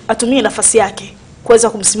basi atumie nafasi yake kuweza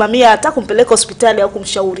kumsimamia, hata kumpeleka hospitali au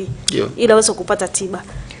kumshauri ili aweze kupata tiba.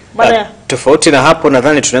 Maana tofauti na hapo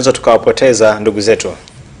nadhani tunaweza tukawapoteza ndugu zetu.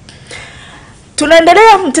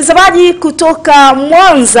 Tunaendelea mtazamaji kutoka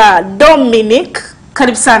Mwanza, Dominic,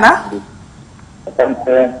 karibu sana.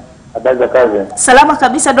 Asante. Habari za kazi? Salama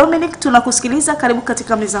kabisa Dominic, tunakusikiliza, karibu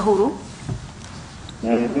katika Meza Huru.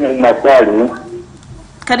 Maswali.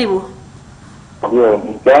 Karibu. Ndio,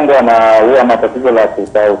 mchango huwa matatizo la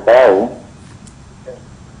kusahau.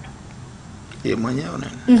 Yeye mwenyewe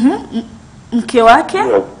nani? Mke wake?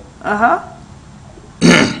 Aha.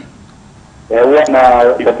 huwa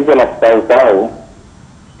na tatizo la kusahau.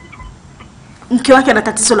 Mke wake ana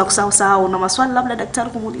tatizo la kusahau. Na maswali labda daktari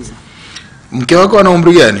kumuuliza. Mke wako ana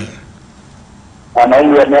umri gani? Ana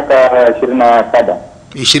umri wa miaka 27.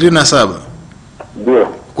 27. Ndio.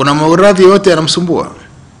 Kuna maradhi yote yanamsumbua?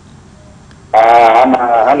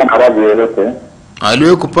 Hana maradhi yoyote.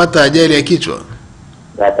 Aliwahi kupata ajali ya kichwa?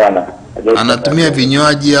 Hapana. Anatumia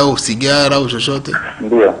vinywaji au sigara au chochote?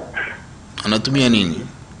 Ndio. Anatumia nini?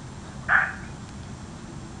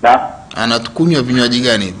 Na anakunywa vinywaji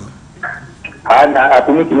gani hivyo?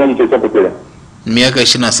 Hatumii kinywaji chochote kile. Miaka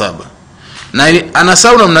 27. Na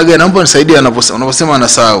anasahau namna gani? Naomba nisaidie unaposema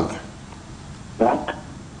anasahau.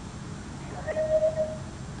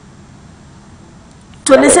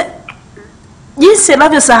 Tueleze jinsi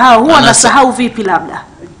anavyosahau, huwa anasahau vipi labda?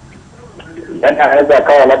 Yaani anaweza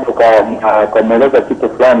akawa labda kwa mweleza kitu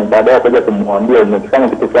fulani, baadaye akaja kumwambia umefanya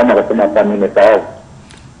kitu fulani, akasema hata mimi nimesahau.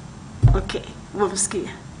 Okay,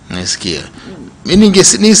 umesikia? Nasikia. Mimi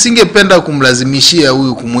nisingependa kumlazimishia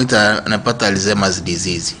huyu kumuita anapata Alzheimer's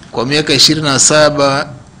disease. Kwa miaka 27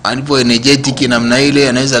 alipo energetic namna ile,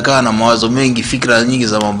 anaweza kawa na mawazo mengi, fikra nyingi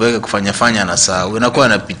za mambo yake kufanya anasahau. Inakuwa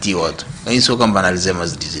anapitiwa tu. Lakini sio kwamba ana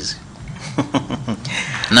Alzheimer's disease.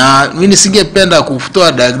 Na mimi nisingependa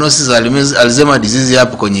kutoa diagnosis za Alzheimer's disease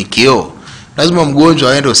hapo kwenye kioo. Lazima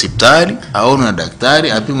mgonjwa aende hospitali, aone na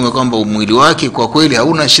daktari, apimwe kwamba mwili wake kwa kweli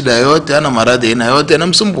hauna shida yoyote, hana maradhi aina yoyote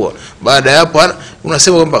yanamsumbua. Baada ya hapo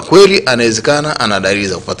unasema kwamba kweli anawezekana ana dalili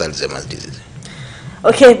za kupata Alzheimer's disease.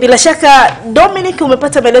 Okay, bila shaka Dominic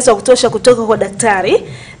umepata maelezo ya kutosha kutoka kwa daktari.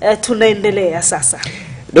 Tunaendelea sasa.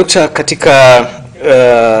 Dr. katika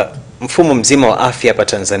mfumo mzima wa afya hapa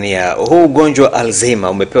Tanzania, huu ugonjwa Alzheimer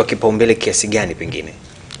umepewa kipaumbele kiasi gani pengine?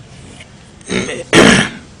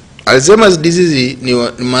 Alzheimer's disease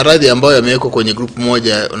ni maradhi ambayo yamewekwa kwenye group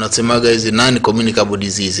moja, unasemaga hizi non communicable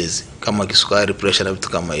diseases kama kisukari, pressure na vitu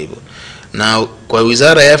kama hivyo. Na kwa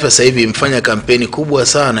Wizara ya Afya sasa hivi imefanya kampeni kubwa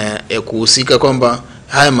sana ya kuhusika kwamba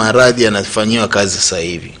haya maradhi yanafanywa kazi sasa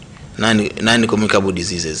hivi. Non communicable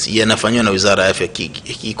diseases yanafanywa na Wizara ya Afya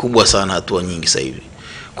kikubwa sana, hatua nyingi sasa hivi.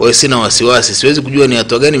 Kwa hiyo sina wasiwasi, siwezi kujua ni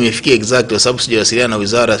hatua gani imefikia exactly kwa sababu sijawasiliana na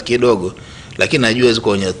wizara kidogo, lakini najua ziko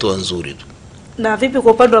kwenye hatua nzuri tu. Na vipi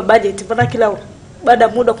kwa upande wa budget? Maana kila baada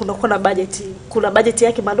muda kunakuwa na budget. Kuna budget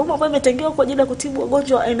yake maalum ambayo imetengewa kwa ajili ya kutibu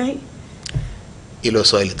wagonjwa aina hii? Hilo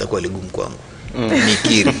swali litakuwa ligumu kwangu.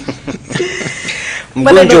 Nikiri.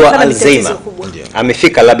 Mgonjwa wa Alzheimer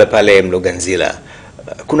amefika labda pale Mloganzila.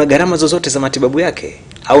 Kuna gharama zozote za matibabu yake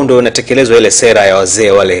au ndio inatekelezwa ile sera ya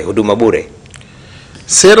wazee wale huduma bure?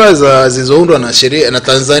 Sera zilizoundwa na sheria na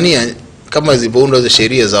Tanzania kama zilizoundwa za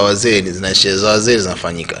sheria za wazee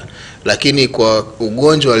zinafanyika. Lakini kwa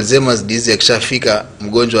ugonjwa wa Alzheimer's disease akishafika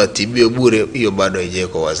mgonjwa atibiwe bure, hiyo bado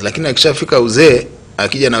haijawekwa wazi. Lakini akishafika uzee,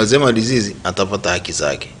 akija na Alzheimer's disease atapata haki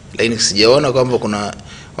zake. Lakini sijaona kwamba kuna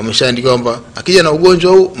wameshaandika kwamba akija na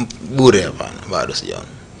ugonjwa huu bure, hapana, bado sijaona.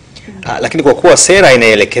 Lakini kwa kuwa sera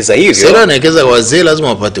inaelekeza hivyo, sera inaelekeza wazee lazima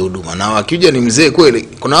wapate huduma. Na wakija ni mzee kweli,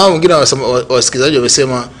 kuna hao wengine wasikilizaji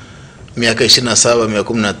wamesema miaka 27, miaka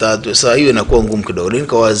 13, sasa hiyo inakuwa ngumu kidogo. Lakini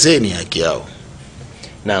kwa wazee ni haki yao.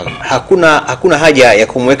 Naam, hakuna haja ya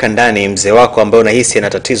kumweka ndani mzee wako ambaye unahisi ana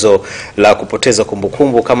tatizo la kupoteza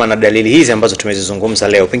kumbukumbu kama na dalili hizi ambazo tumezizungumza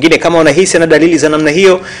leo. Pengine kama unahisi ana dalili za namna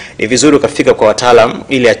hiyo, ni vizuri ukafika kwa wataalamu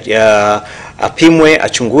ili apimwe,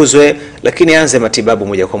 achunguzwe, lakini aanze matibabu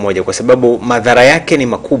moja kwa moja kwa sababu madhara yake ni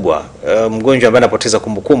makubwa. Mgonjwa ambaye anapoteza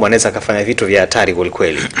kumbukumbu anaweza akafanya vitu vya hatari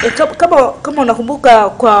kweli. Kama unakumbuka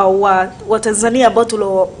kwa wa Tanzania ambao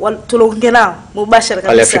tuloongea nao mubashara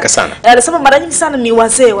kabisa. Afrika sana. Anasema mara nyingi sana ni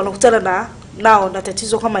wazee wanakutana nao na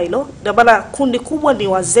tatizo kama hilo. Ndio maana kundi kubwa ni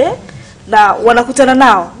wazee na wanakutana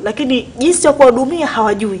nao, lakini jinsi ya kuwahudumia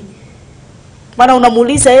hawajui. Maana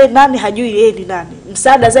unamuuliza yeye nani, hajui yeye ni nani.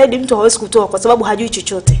 Msaada zaidi mtu hawezi kutoa kwa sababu hajui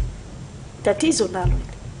chochote. Tatizo nalo.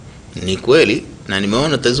 Ni kweli, na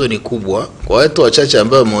nimeona tatizo ni kubwa kwa watu wachache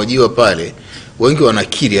ambao wamehojiwa pale. Wengi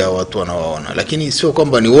wanakiri hao watu wanawaona, lakini sio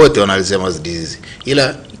kwamba ni wote wana Alzheimer's disease.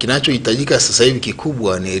 Ila kinachohitajika sasa hivi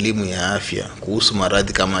kikubwa ni elimu ya afya kuhusu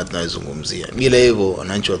maradhi kama tunayozungumzia. Bila hivyo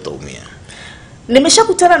wananchi wataumia.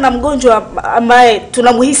 Nimeshakutana na mgonjwa ambaye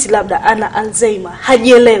tunamhisi labda ana Alzheimer,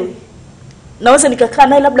 hajielewi. Naweza nikakaa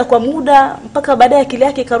naye labda kwa muda mpaka baadaye akili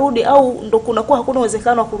yake karudi, au ndo kunakuwa hakuna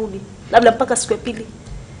uwezekano wa kurudi labda mpaka siku ya pili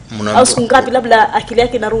au siku ngapi labda akili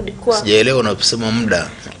yake narudi kwa. Sijaelewa unaposema muda.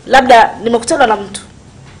 Labda nimekutana na mtu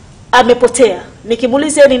amepotea,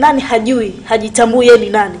 nikimuuliza yeye ni nani hajui, hajitambui yeye ni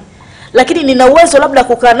nani, lakini nina uwezo labda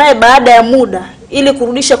kukaa naye baada ya muda ili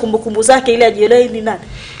kurudisha kumbukumbu zake ili ajielewe ni nani.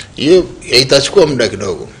 Hiyo itachukua muda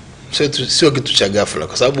kidogo. Sio kitu cha ghafla,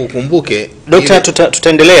 kwa sababu ukumbuke Dr.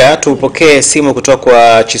 tutaendelea tupokee simu kutoka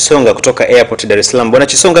kwa Chisonga kutoka Airport Dar es Salaam. Bwana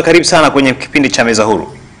Chisonga, karibu sana kwenye kipindi cha Meza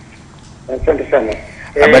Huru. Asante sana.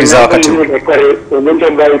 Habari za wakati huu? Ugonjwa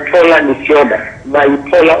wa bipolar disorder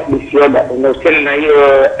unahusiana na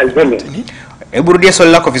hiyo Alzheimer. Hebu rudia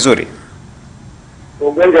swali lako vizuri.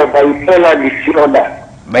 Ugonjwa wa bipolar disorder.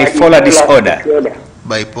 Bipolar disorder.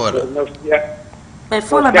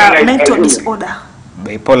 Bipolar mental disorder.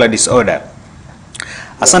 Bipolar disorder.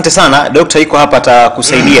 Asante sana. Dokta yuko hapa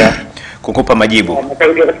atakusaidia kukupa majibu.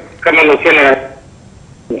 Kama unahusiana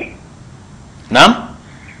Naam?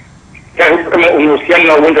 Kama unahusiana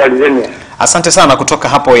na ugonjwa wa Alzheimer. Asante sana kutoka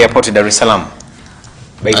hapo Airport Dar es Salaam.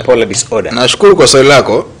 Bipolar disorder. Nashukuru kwa swali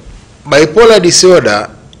lako. Bipolar disorder,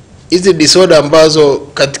 hizi disorder ambazo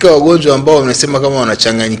katika wagonjwa ambao wanasema kama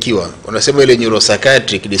wanachanganyikiwa, wanasema ile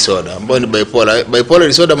neuropsychiatric disorder ambayo ni bipolar. Bipolar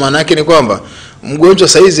disorder maana yake ni kwamba mgonjwa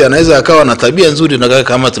saizi anaweza akawa na tabia nzuri na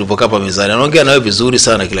kama tulipokaa hapa mezani, anaongea nawe vizuri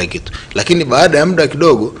sana kila kitu, lakini baada ya muda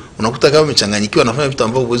kidogo unakuta kama amechanganyikiwa, anafanya vitu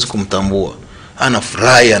ambavyo huwezi kumtambua.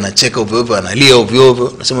 Anafurahi, anacheka ovyo ovyo, analia ovyo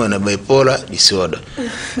ovyo, nasema ana bipolar disorder.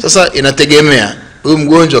 Sasa inategemea huyu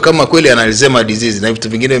mgonjwa kama kweli ana Alzheimer's disease na vitu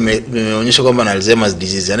vingine vimeonyesha kwamba ana Alzheimer's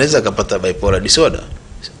disease, anaweza akapata bipolar disorder.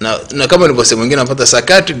 Na kama nilivyosema, wengine wanapata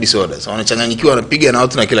psychiatric disorders, wanachanganyikiwa, wanapiga na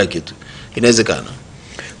watu na kila kitu. Inawezekana.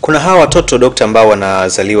 Kuna hawa watoto dokta ambao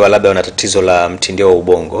wanazaliwa labda wana tatizo la mtindio wa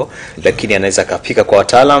ubongo, lakini anaweza akafika kwa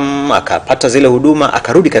wataalamu akapata zile huduma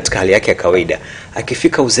akarudi katika hali yake ya kawaida.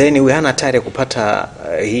 Akifika uzeeni huyu hana hatari ya kupata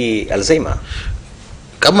hii Alzheimer.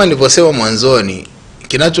 Kama nilivyosema mwanzoni,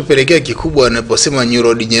 kinachopelekea kikubwa anaposema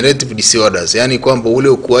neurodegenerative disorders, yani kwamba ule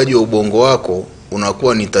ukuaji wa ubongo wako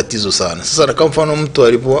unakuwa ni tatizo sana. Sasa kama mfano mtu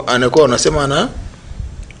anakuwa anasema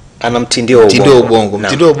ana mtindio wa ubongo.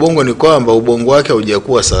 Mtindio wa ubongo ni kwamba ubongo wake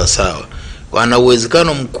haujakuwa sawa sawa. Ana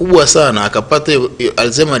uwezekano mkubwa sana akapata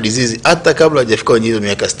Alzheimer's disease hata kabla hajafika kwenye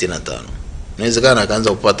miaka 65. Inawezekana akaanza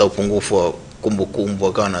kupata upungufu wa kumbukumbu,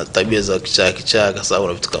 akawa na tabia za kichaa kasahau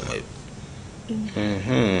na vitu kama hivyo.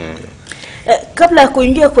 Kabla ya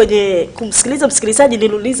kuingia kwenye kumsikiliza msikilizaji,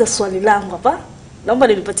 niluuliza swali langu hapa. Naomba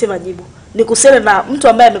nilipatie majibu. Ni kuhusiana na mtu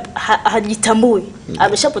ambaye hajitambui,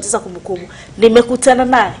 ameshapoteza kumbukumbu. Nimekutana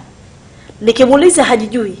naye. Nikimuuliza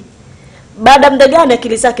hajijui. Baada muda gani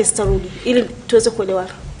akili zake zitarudi ili tuweze kuelewana?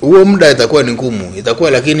 Huo muda itakuwa ni ngumu.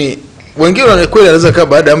 Itakuwa, lakini wengine wanakweli anaweza kaa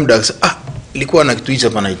baada ya muda ilikuwa na kitu hicho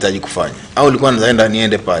hapa nahitaji kufanya, au ilikuwa naenda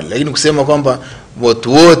niende pale. Lakini kusema kwamba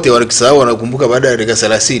watu wote wakisahau wanakumbuka baada ya dakika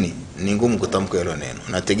 30 ni ngumu kutamka hilo neno.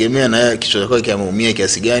 Nategemea na kichwa chake kimeumia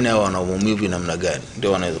kiasi gani au ana maumivu namna gani,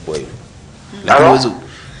 ndio wanaweza kuwa hivyo. Lakini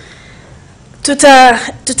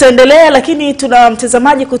tutaendelea, lakini tuna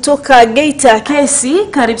mtazamaji kutoka Geita Kesi.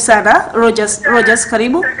 Karibu sana Rogers,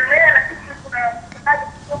 karibu.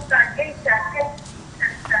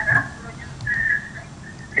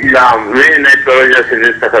 Naam, mimi naitwa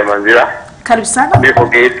Rogers Manzila. Karibu sana. Niko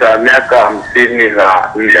Geita miaka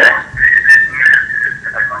 54.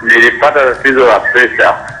 Nilipata tatizo la pressure,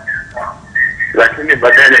 lakini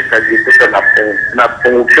baadaye nikajikuta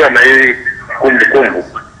napungukiwa na hili kumbukumbu.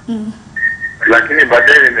 Lakini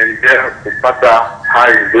baadaye nimeendelea kupata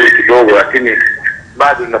hali nzuri kidogo, lakini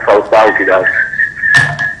bado nasahau kidogo.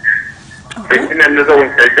 Pengine mnaweza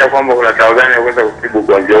kunisaidia kwamba kuna dawa gani ya kuweza kutibu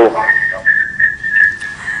ugonjwa huu?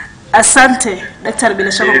 Asante daktari,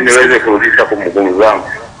 bila shaka niweze kurudisha kumbukumbu zangu.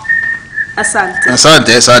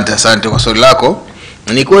 Asante kwa swali lako.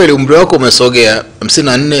 Ni kweli umri wako umesogea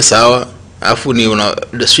 54, sawa, afu ni una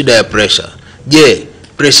shida ya pressure. Je,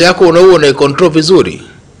 pressure yako una control vizuri?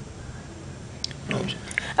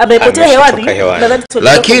 Amepotea hewani.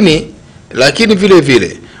 Lakini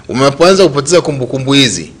vile umeanza kupoteza kumbukumbu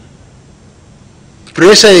hizi,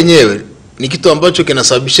 pressure yenyewe ni kitu ambacho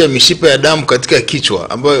kinasababisha mishipa ya damu katika kichwa,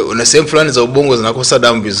 ambayo na sehemu fulani za ubongo zinakosa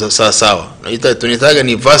damu sawa. Tunitaga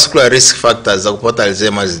ni vascular risk factors za kupata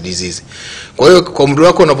Alzheimer's disease. Kwa hiyo kwa umri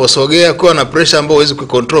wako unaposogea, kwa na pressure ambayo huwezi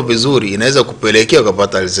kucontrol vizuri, inaweza kupelekea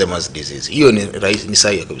ukapata Alzheimer's disease. Hiyo ni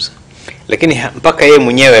sahihi kabisa. Lakini mpaka yeye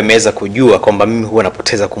mwenyewe ameweza kujua kwamba mimi huwa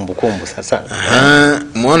napoteza kumbukumbu sasa.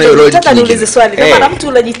 Muone hiyo logic. Nataka niulize swali, kama mtu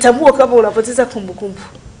unajitambua kama unapoteza kumbukumbu,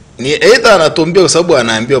 ni aidha anatuambia kwa sababu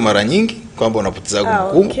anaambiwa mara nyingi kwamba unapoteza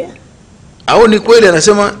kumbukumbu. Okay. Au ni kweli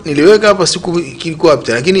anasema niliweka hapa siku kilikuwa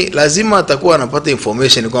hapo, lakini lazima atakuwa anapata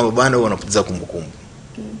information kwamba bana unapoteza kumbukumbu.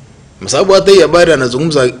 Kwa sababu hata hii habari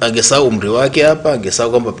anazungumza, angesahau umri wake hapa,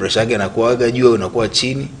 angesahau kwamba pressure yake inakuaga juu au inakuwa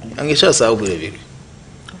chini, angeshasahau vile vile.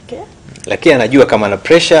 Okay. Lakini anajua kama ana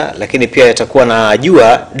pressure, lakini pia atakuwa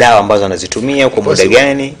anajua dawa ambazo anazitumia kwa muda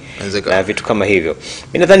gani na vitu kama hivyo.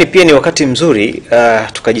 Mimi nadhani pia ni wakati mzuri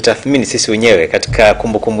tukajitathmini sisi wenyewe katika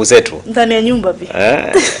kumbukumbu zetu ndani ya nyumba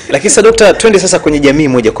pia. Lakini sasa Dokta, twende sasa kwenye jamii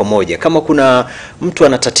moja kwa moja. Kama kuna mtu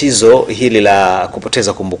ana tatizo hili la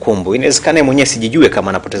kupoteza kumbukumbu, inawezekana yeye mwenyewe sijijue kama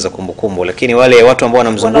anapoteza kumbukumbu, lakini wale watu ambao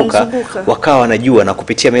wanamzunguka wakawa wanajua, na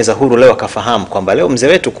kupitia Meza Huru leo akafahamu kwamba leo mzee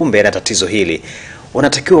wetu kumbe ana tatizo hili.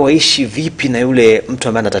 Wanatakiwa waishi vipi na yule mtu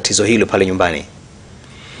ambaye ana tatizo hilo pale nyumbani?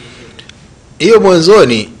 Hiyo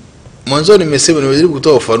mwanzoni nimejaribu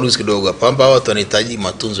kutoa ufafanuzi kidogo hapa kwamba watu wanahitaji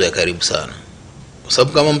matunzo ya karibu sana. Kwa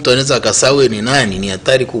sababu kama mtu anaweza akasawe ni nani, ni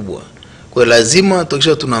hatari kubwa. Kwa lazima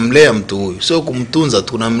tukisha tunamlea mtu huyu, sio kumtunza,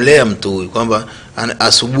 tunamlea mtu huyu kwamba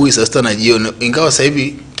asubuhi saa 6 na jioni. Ingawa sasa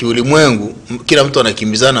hivi kiulimwengu kila mtu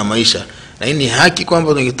anakimbizana maisha, na hii ni haki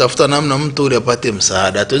kwamba tungetafuta namna mtu yule apate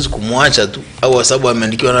msaada. Hatuwezi kumwacha tu au sababu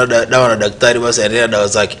ameandikiwa na dawa na daktari basi aendelee dawa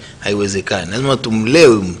zake, haiwezekani. Lazima tumlee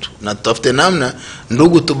huyu mtu na tutafute namna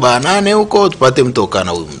ndugu tubanane huko tupate mtu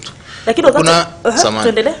ukana huyu mtu. Lakini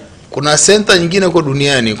tuendelee. Kuna center nyingine kwa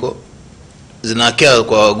duniani huko zinakea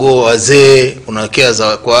kwa wazee, kuna kea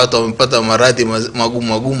za kwa watu wamepata maradhi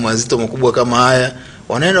magumu mazito makubwa kama haya,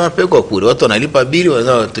 wanaenda wanapelekwa kule, watu wanalipa bili,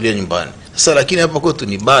 wanatulia nyumbani. Sasa lakini hapa kwetu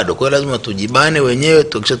ni bado, kwa lazima tujibane wenyewe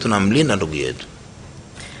tukisha tunamlinda ndugu yetu.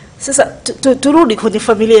 Sasa turudi kwenye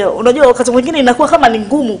familia. Unajua wakati mwingine inakuwa kama ni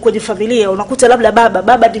ngumu kwenye familia, unakuta labda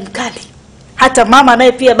baba ni mkali. Hata mama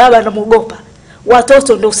naye pia baba anamuogopa.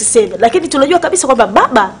 Watoto ndio usiseme. Lakini tunajua kabisa kwamba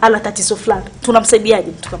baba ana tatizo fulani.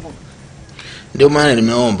 Tunamsaidiaje mtu kama huyo? Ndio maana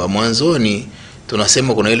nimeomba mwanzoni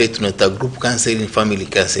tunasema kuna ile tunaita group counseling, family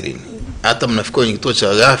counseling. Hata mnafika kwenye kituo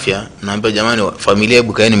cha afya, naambia jamani familia,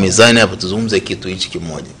 hebu kaeni mezani hapa tuzungumze kitu hichi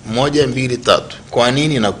kimoja. 1 2 3. Kwa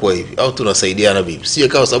nini inakuwa hivi? Au tunasaidiana vipi? Sio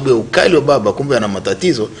kwa sababu ya ukali wa baba kumbe ana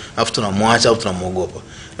matatizo, afu tunamwacha au tunamuogopa.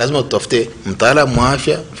 Lazima tutafute mtaalamu wa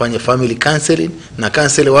afya, fanye family counseling na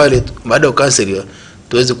counsel wale, baada ya counseling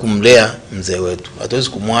tuweze kumlea mzee wetu. Hatuwezi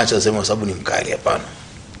kumwacha sema sababu ni mkali, hapana.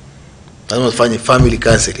 Lazima tufanye family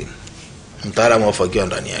counseling. Mtaalamu wafakiwa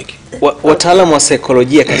ndani yake. Wataalamu wa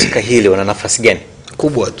saikolojia katika hili wana nafasi gani?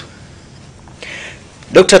 Kubwa tu.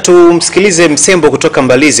 Dokta, tumsikilize Msembo kutoka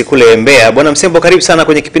Mbalizi kule Mbeya. Bwana Msembo, karibu sana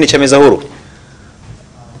kwenye kipindi cha Meza Huru.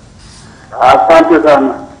 Asante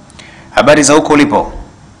sana. Habari za huko ulipo?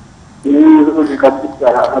 Ni nzuri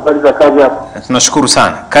kabisa. Habari za kazi hapo? Tunashukuru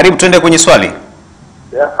sana. Karibu tuende kwenye swali.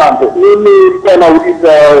 Asante. Mimi nilikuwa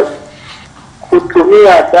nauliza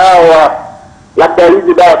kutumia dawa, labda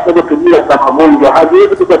hizi dawa tunazotumia za magonjwa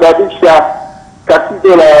haziwezi kusababisha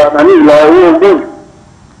tatizo la la huo ugonjwa?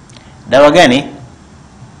 Dawa gani?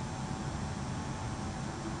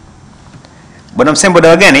 Bwana Msembo,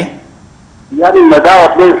 dawa gani? Yaani madawa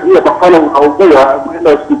tunayotumia kwa mfano unaugua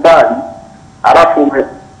unaenda hospitali alafu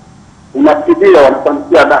unatibiwa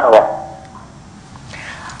wanakuandikia dawa.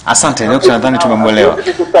 Asante Dokta, nadhani tumemwelewa.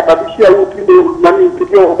 Kusababishia hiyo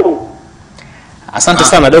tibio. Asante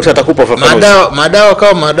sana Dokta, atakupa ufafanuzi. Madawa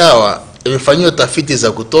kama madawa imefanywa tafiti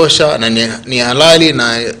za kutosha na ni halali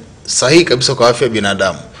na sahihi kabisa kwa afya ya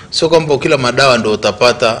binadamu. Sio kwamba kila madawa ndio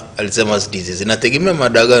utapata Alzheimer's disease. Inategemea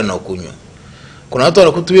madawa gani unakunywa. Kuna watu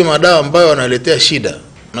wanakutumia madawa ambayo wanaletea shida.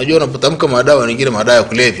 Unajua unapotamka madawa nyingine madawa ya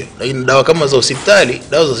kulevya, lakini dawa kama za hospitali,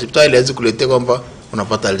 dawa za hospitali hazi kuletea kwamba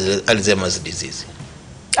unapata Alzheimer's disease.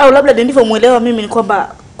 Au labda nilivyomuelewa mimi ni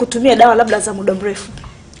kwamba kutumia dawa labda za muda mrefu.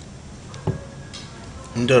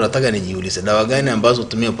 Ndio nataka nijiulize dawa gani ambazo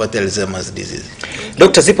tumia upate Alzheimer's disease.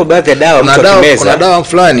 Dokta, zipo baadhi ya dawa mtu akimeza. Kuna dawa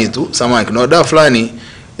fulani tu samaki, kuna dawa fulani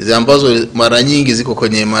ambazo mara nyingi ziko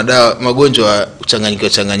kwenye magonjwa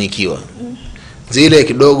changanyikiwa. Zile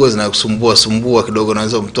kidogo zinakusumbua kidogo,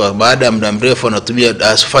 naanza mtu baada ya muda mrefu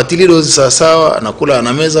anatumia Fuatilia dozi sawa, anakula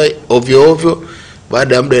anameza ovyo,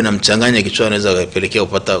 baada ya muda inamchanganya kichwa, anaweza kupelekea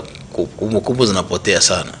kupata kumbukumbu zinapotea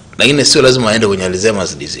sana. Lakini sio lazima aende kwenye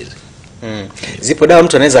Alzheimer's disease. Zipo dawa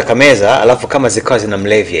mtu anaweza akameza alafu kama zikawa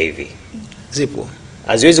zinamlevya hivi. Zipo.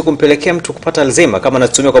 Haziwezi kumpelekea mtu kupata Alzheimer kama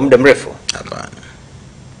anatumia kwa muda mrefu? Hapana.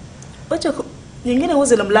 Wacha nyingine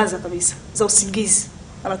uweze namlaza kabisa za usingizi.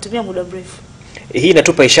 Anatumia muda mrefu. Hii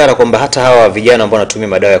inatupa ishara kwamba hata hawa vijana ambao wanatumia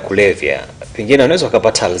madawa ya kulevya pengine wanaweza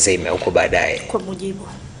kupata Alzheimer huko baadaye. Kwa mujibu.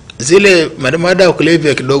 Zile madawa ya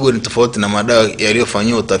kulevya kidogo ni tofauti na madawa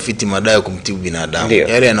yaliyofanywa utafiti, madawa ya kumtibu binadamu.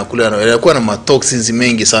 Yale yanakuwa na matoxins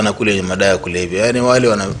mengi sana kule madawa ya kulevya. Yaani wale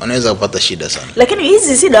wanaweza kupata shida sana. Lakini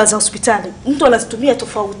hizi si dawa za hospitali. Mtu anazitumia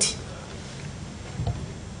tofauti.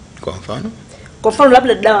 Kwa mfano? Kwa mfano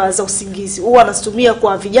labda dawa za usingizi. Huwa anazitumia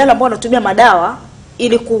kwa vijana ambao wanatumia madawa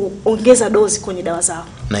ili kuongeza dozi kwenye dawa zao.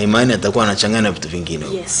 Na imani atakuwa anachanganya vitu vingine.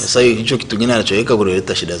 Yes. Sasa hicho kitu kingine anachoweka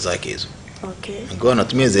kuleta shida zake hizo. Okay. Ngoja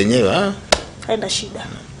anatumia zenyewe haina shida.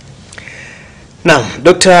 Naam,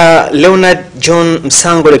 Dr. Leonard John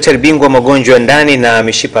Msango, daktari bingwa magonjwa ndani na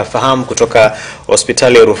mishipa fahamu kutoka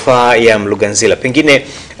hospitali ya rufaa ya Mloganzila. Pengine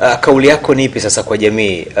kauli yako ni ipi sasa kwa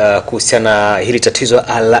jamii kuhusiana hili tatizo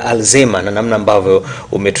Alzheimer na namna ambavyo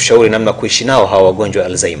umetushauri namna kuishi nao hawa wagonjwa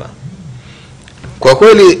Alzheimer? Kwa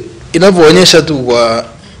kweli inavyoonyesha tu kwa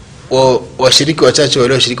washiriki wachache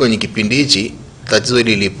walioshiriki kwenye kipindi hichi, tatizo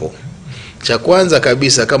hili lipo. Cha kwanza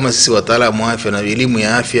kabisa, kama sisi wataalamu wa afya na elimu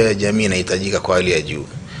ya afya ya jamii inahitajika kwa hali ya juu.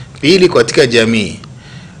 Pili, katika jamii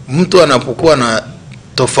mtu anapokuwa na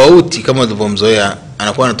tofauti kama tulivyomzoea,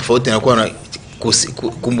 anakuwa na tofauti, anakuwa na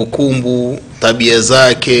kumbukumbu, tabia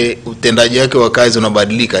zake, utendaji wake wa kazi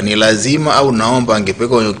unabadilika, ni lazima au naomba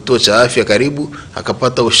angepelekwa kwenye kituo cha afya karibu,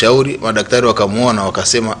 akapata ushauri, madaktari wakamuona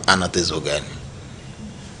wakasema ana tatizo gani.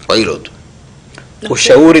 Kwa hilo tu.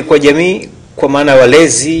 Ushauri kwa jamii kwa maana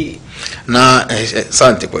walezi na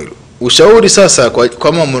asante kwa hilo. Ushauri sasa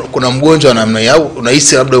kama kuna mgonjwa namna au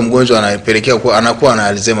unahisi labda mgonjwa anapelekea kwa anakuwa na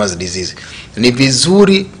Alzheimer's disease, ni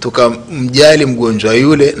vizuri tukamjali mgonjwa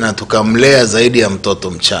yule na tukamlea zaidi ya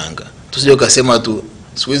mtoto mchanga. Tusije ukasema tu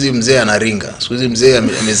siku hizi mzee anaringa, siku hizi mzee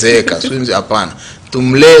amezeeka, siku hizi hapana.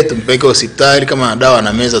 Tumlee, tumpeleke hospitali, kama dawa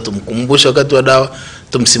na meza tumkumbushe wakati wa dawa,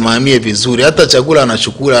 tumsimamie vizuri. Hata chakula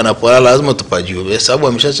anachukula anapolala lazima tupajue, sababu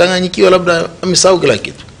ameshachanganyikiwa, labda amesahau kila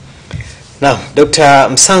kitu. Naam, Dr.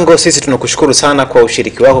 Msango, sisi tunakushukuru sana kwa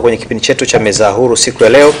ushiriki wako kwenye kipindi chetu cha Meza Huru siku ya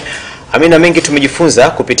leo. Amina, mengi tumejifunza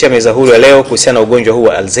kupitia Meza Huru ya leo kuhusiana na ugonjwa huu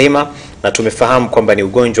wa Alzheimer, na tumefahamu kwamba ni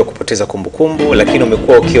ugonjwa wa kupoteza kumbukumbu, lakini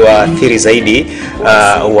umekuwa ukiwaathiri zaidi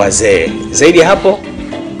wazee. Zaidi ya hapo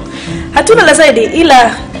hatuna la zaidi,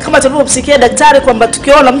 ila kama tulivyomsikia daktari kwamba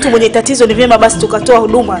tukiona mtu mwenye tatizo ni vyema basi tukatoa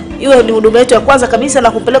huduma. Hiyo ni huduma yetu ya kwanza kabisa,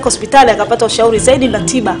 na kumpeleka hospitali akapata ushauri zaidi na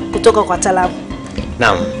tiba kutoka kwa wataalamu.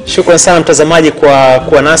 Naam, shukrani sana mtazamaji kwa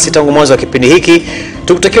kuwa nasi tangu mwanzo wa kipindi hiki.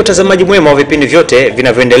 Tukutakia utazamaji mwema wa vipindi vyote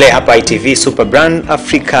vinavyoendelea hapa ITV Super Brand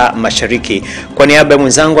Afrika Mashariki. Kwa niaba ya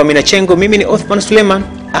mwenzangu Amina Chengo, mimi ni Othman Suleiman.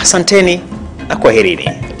 Asanteni na kwaherini.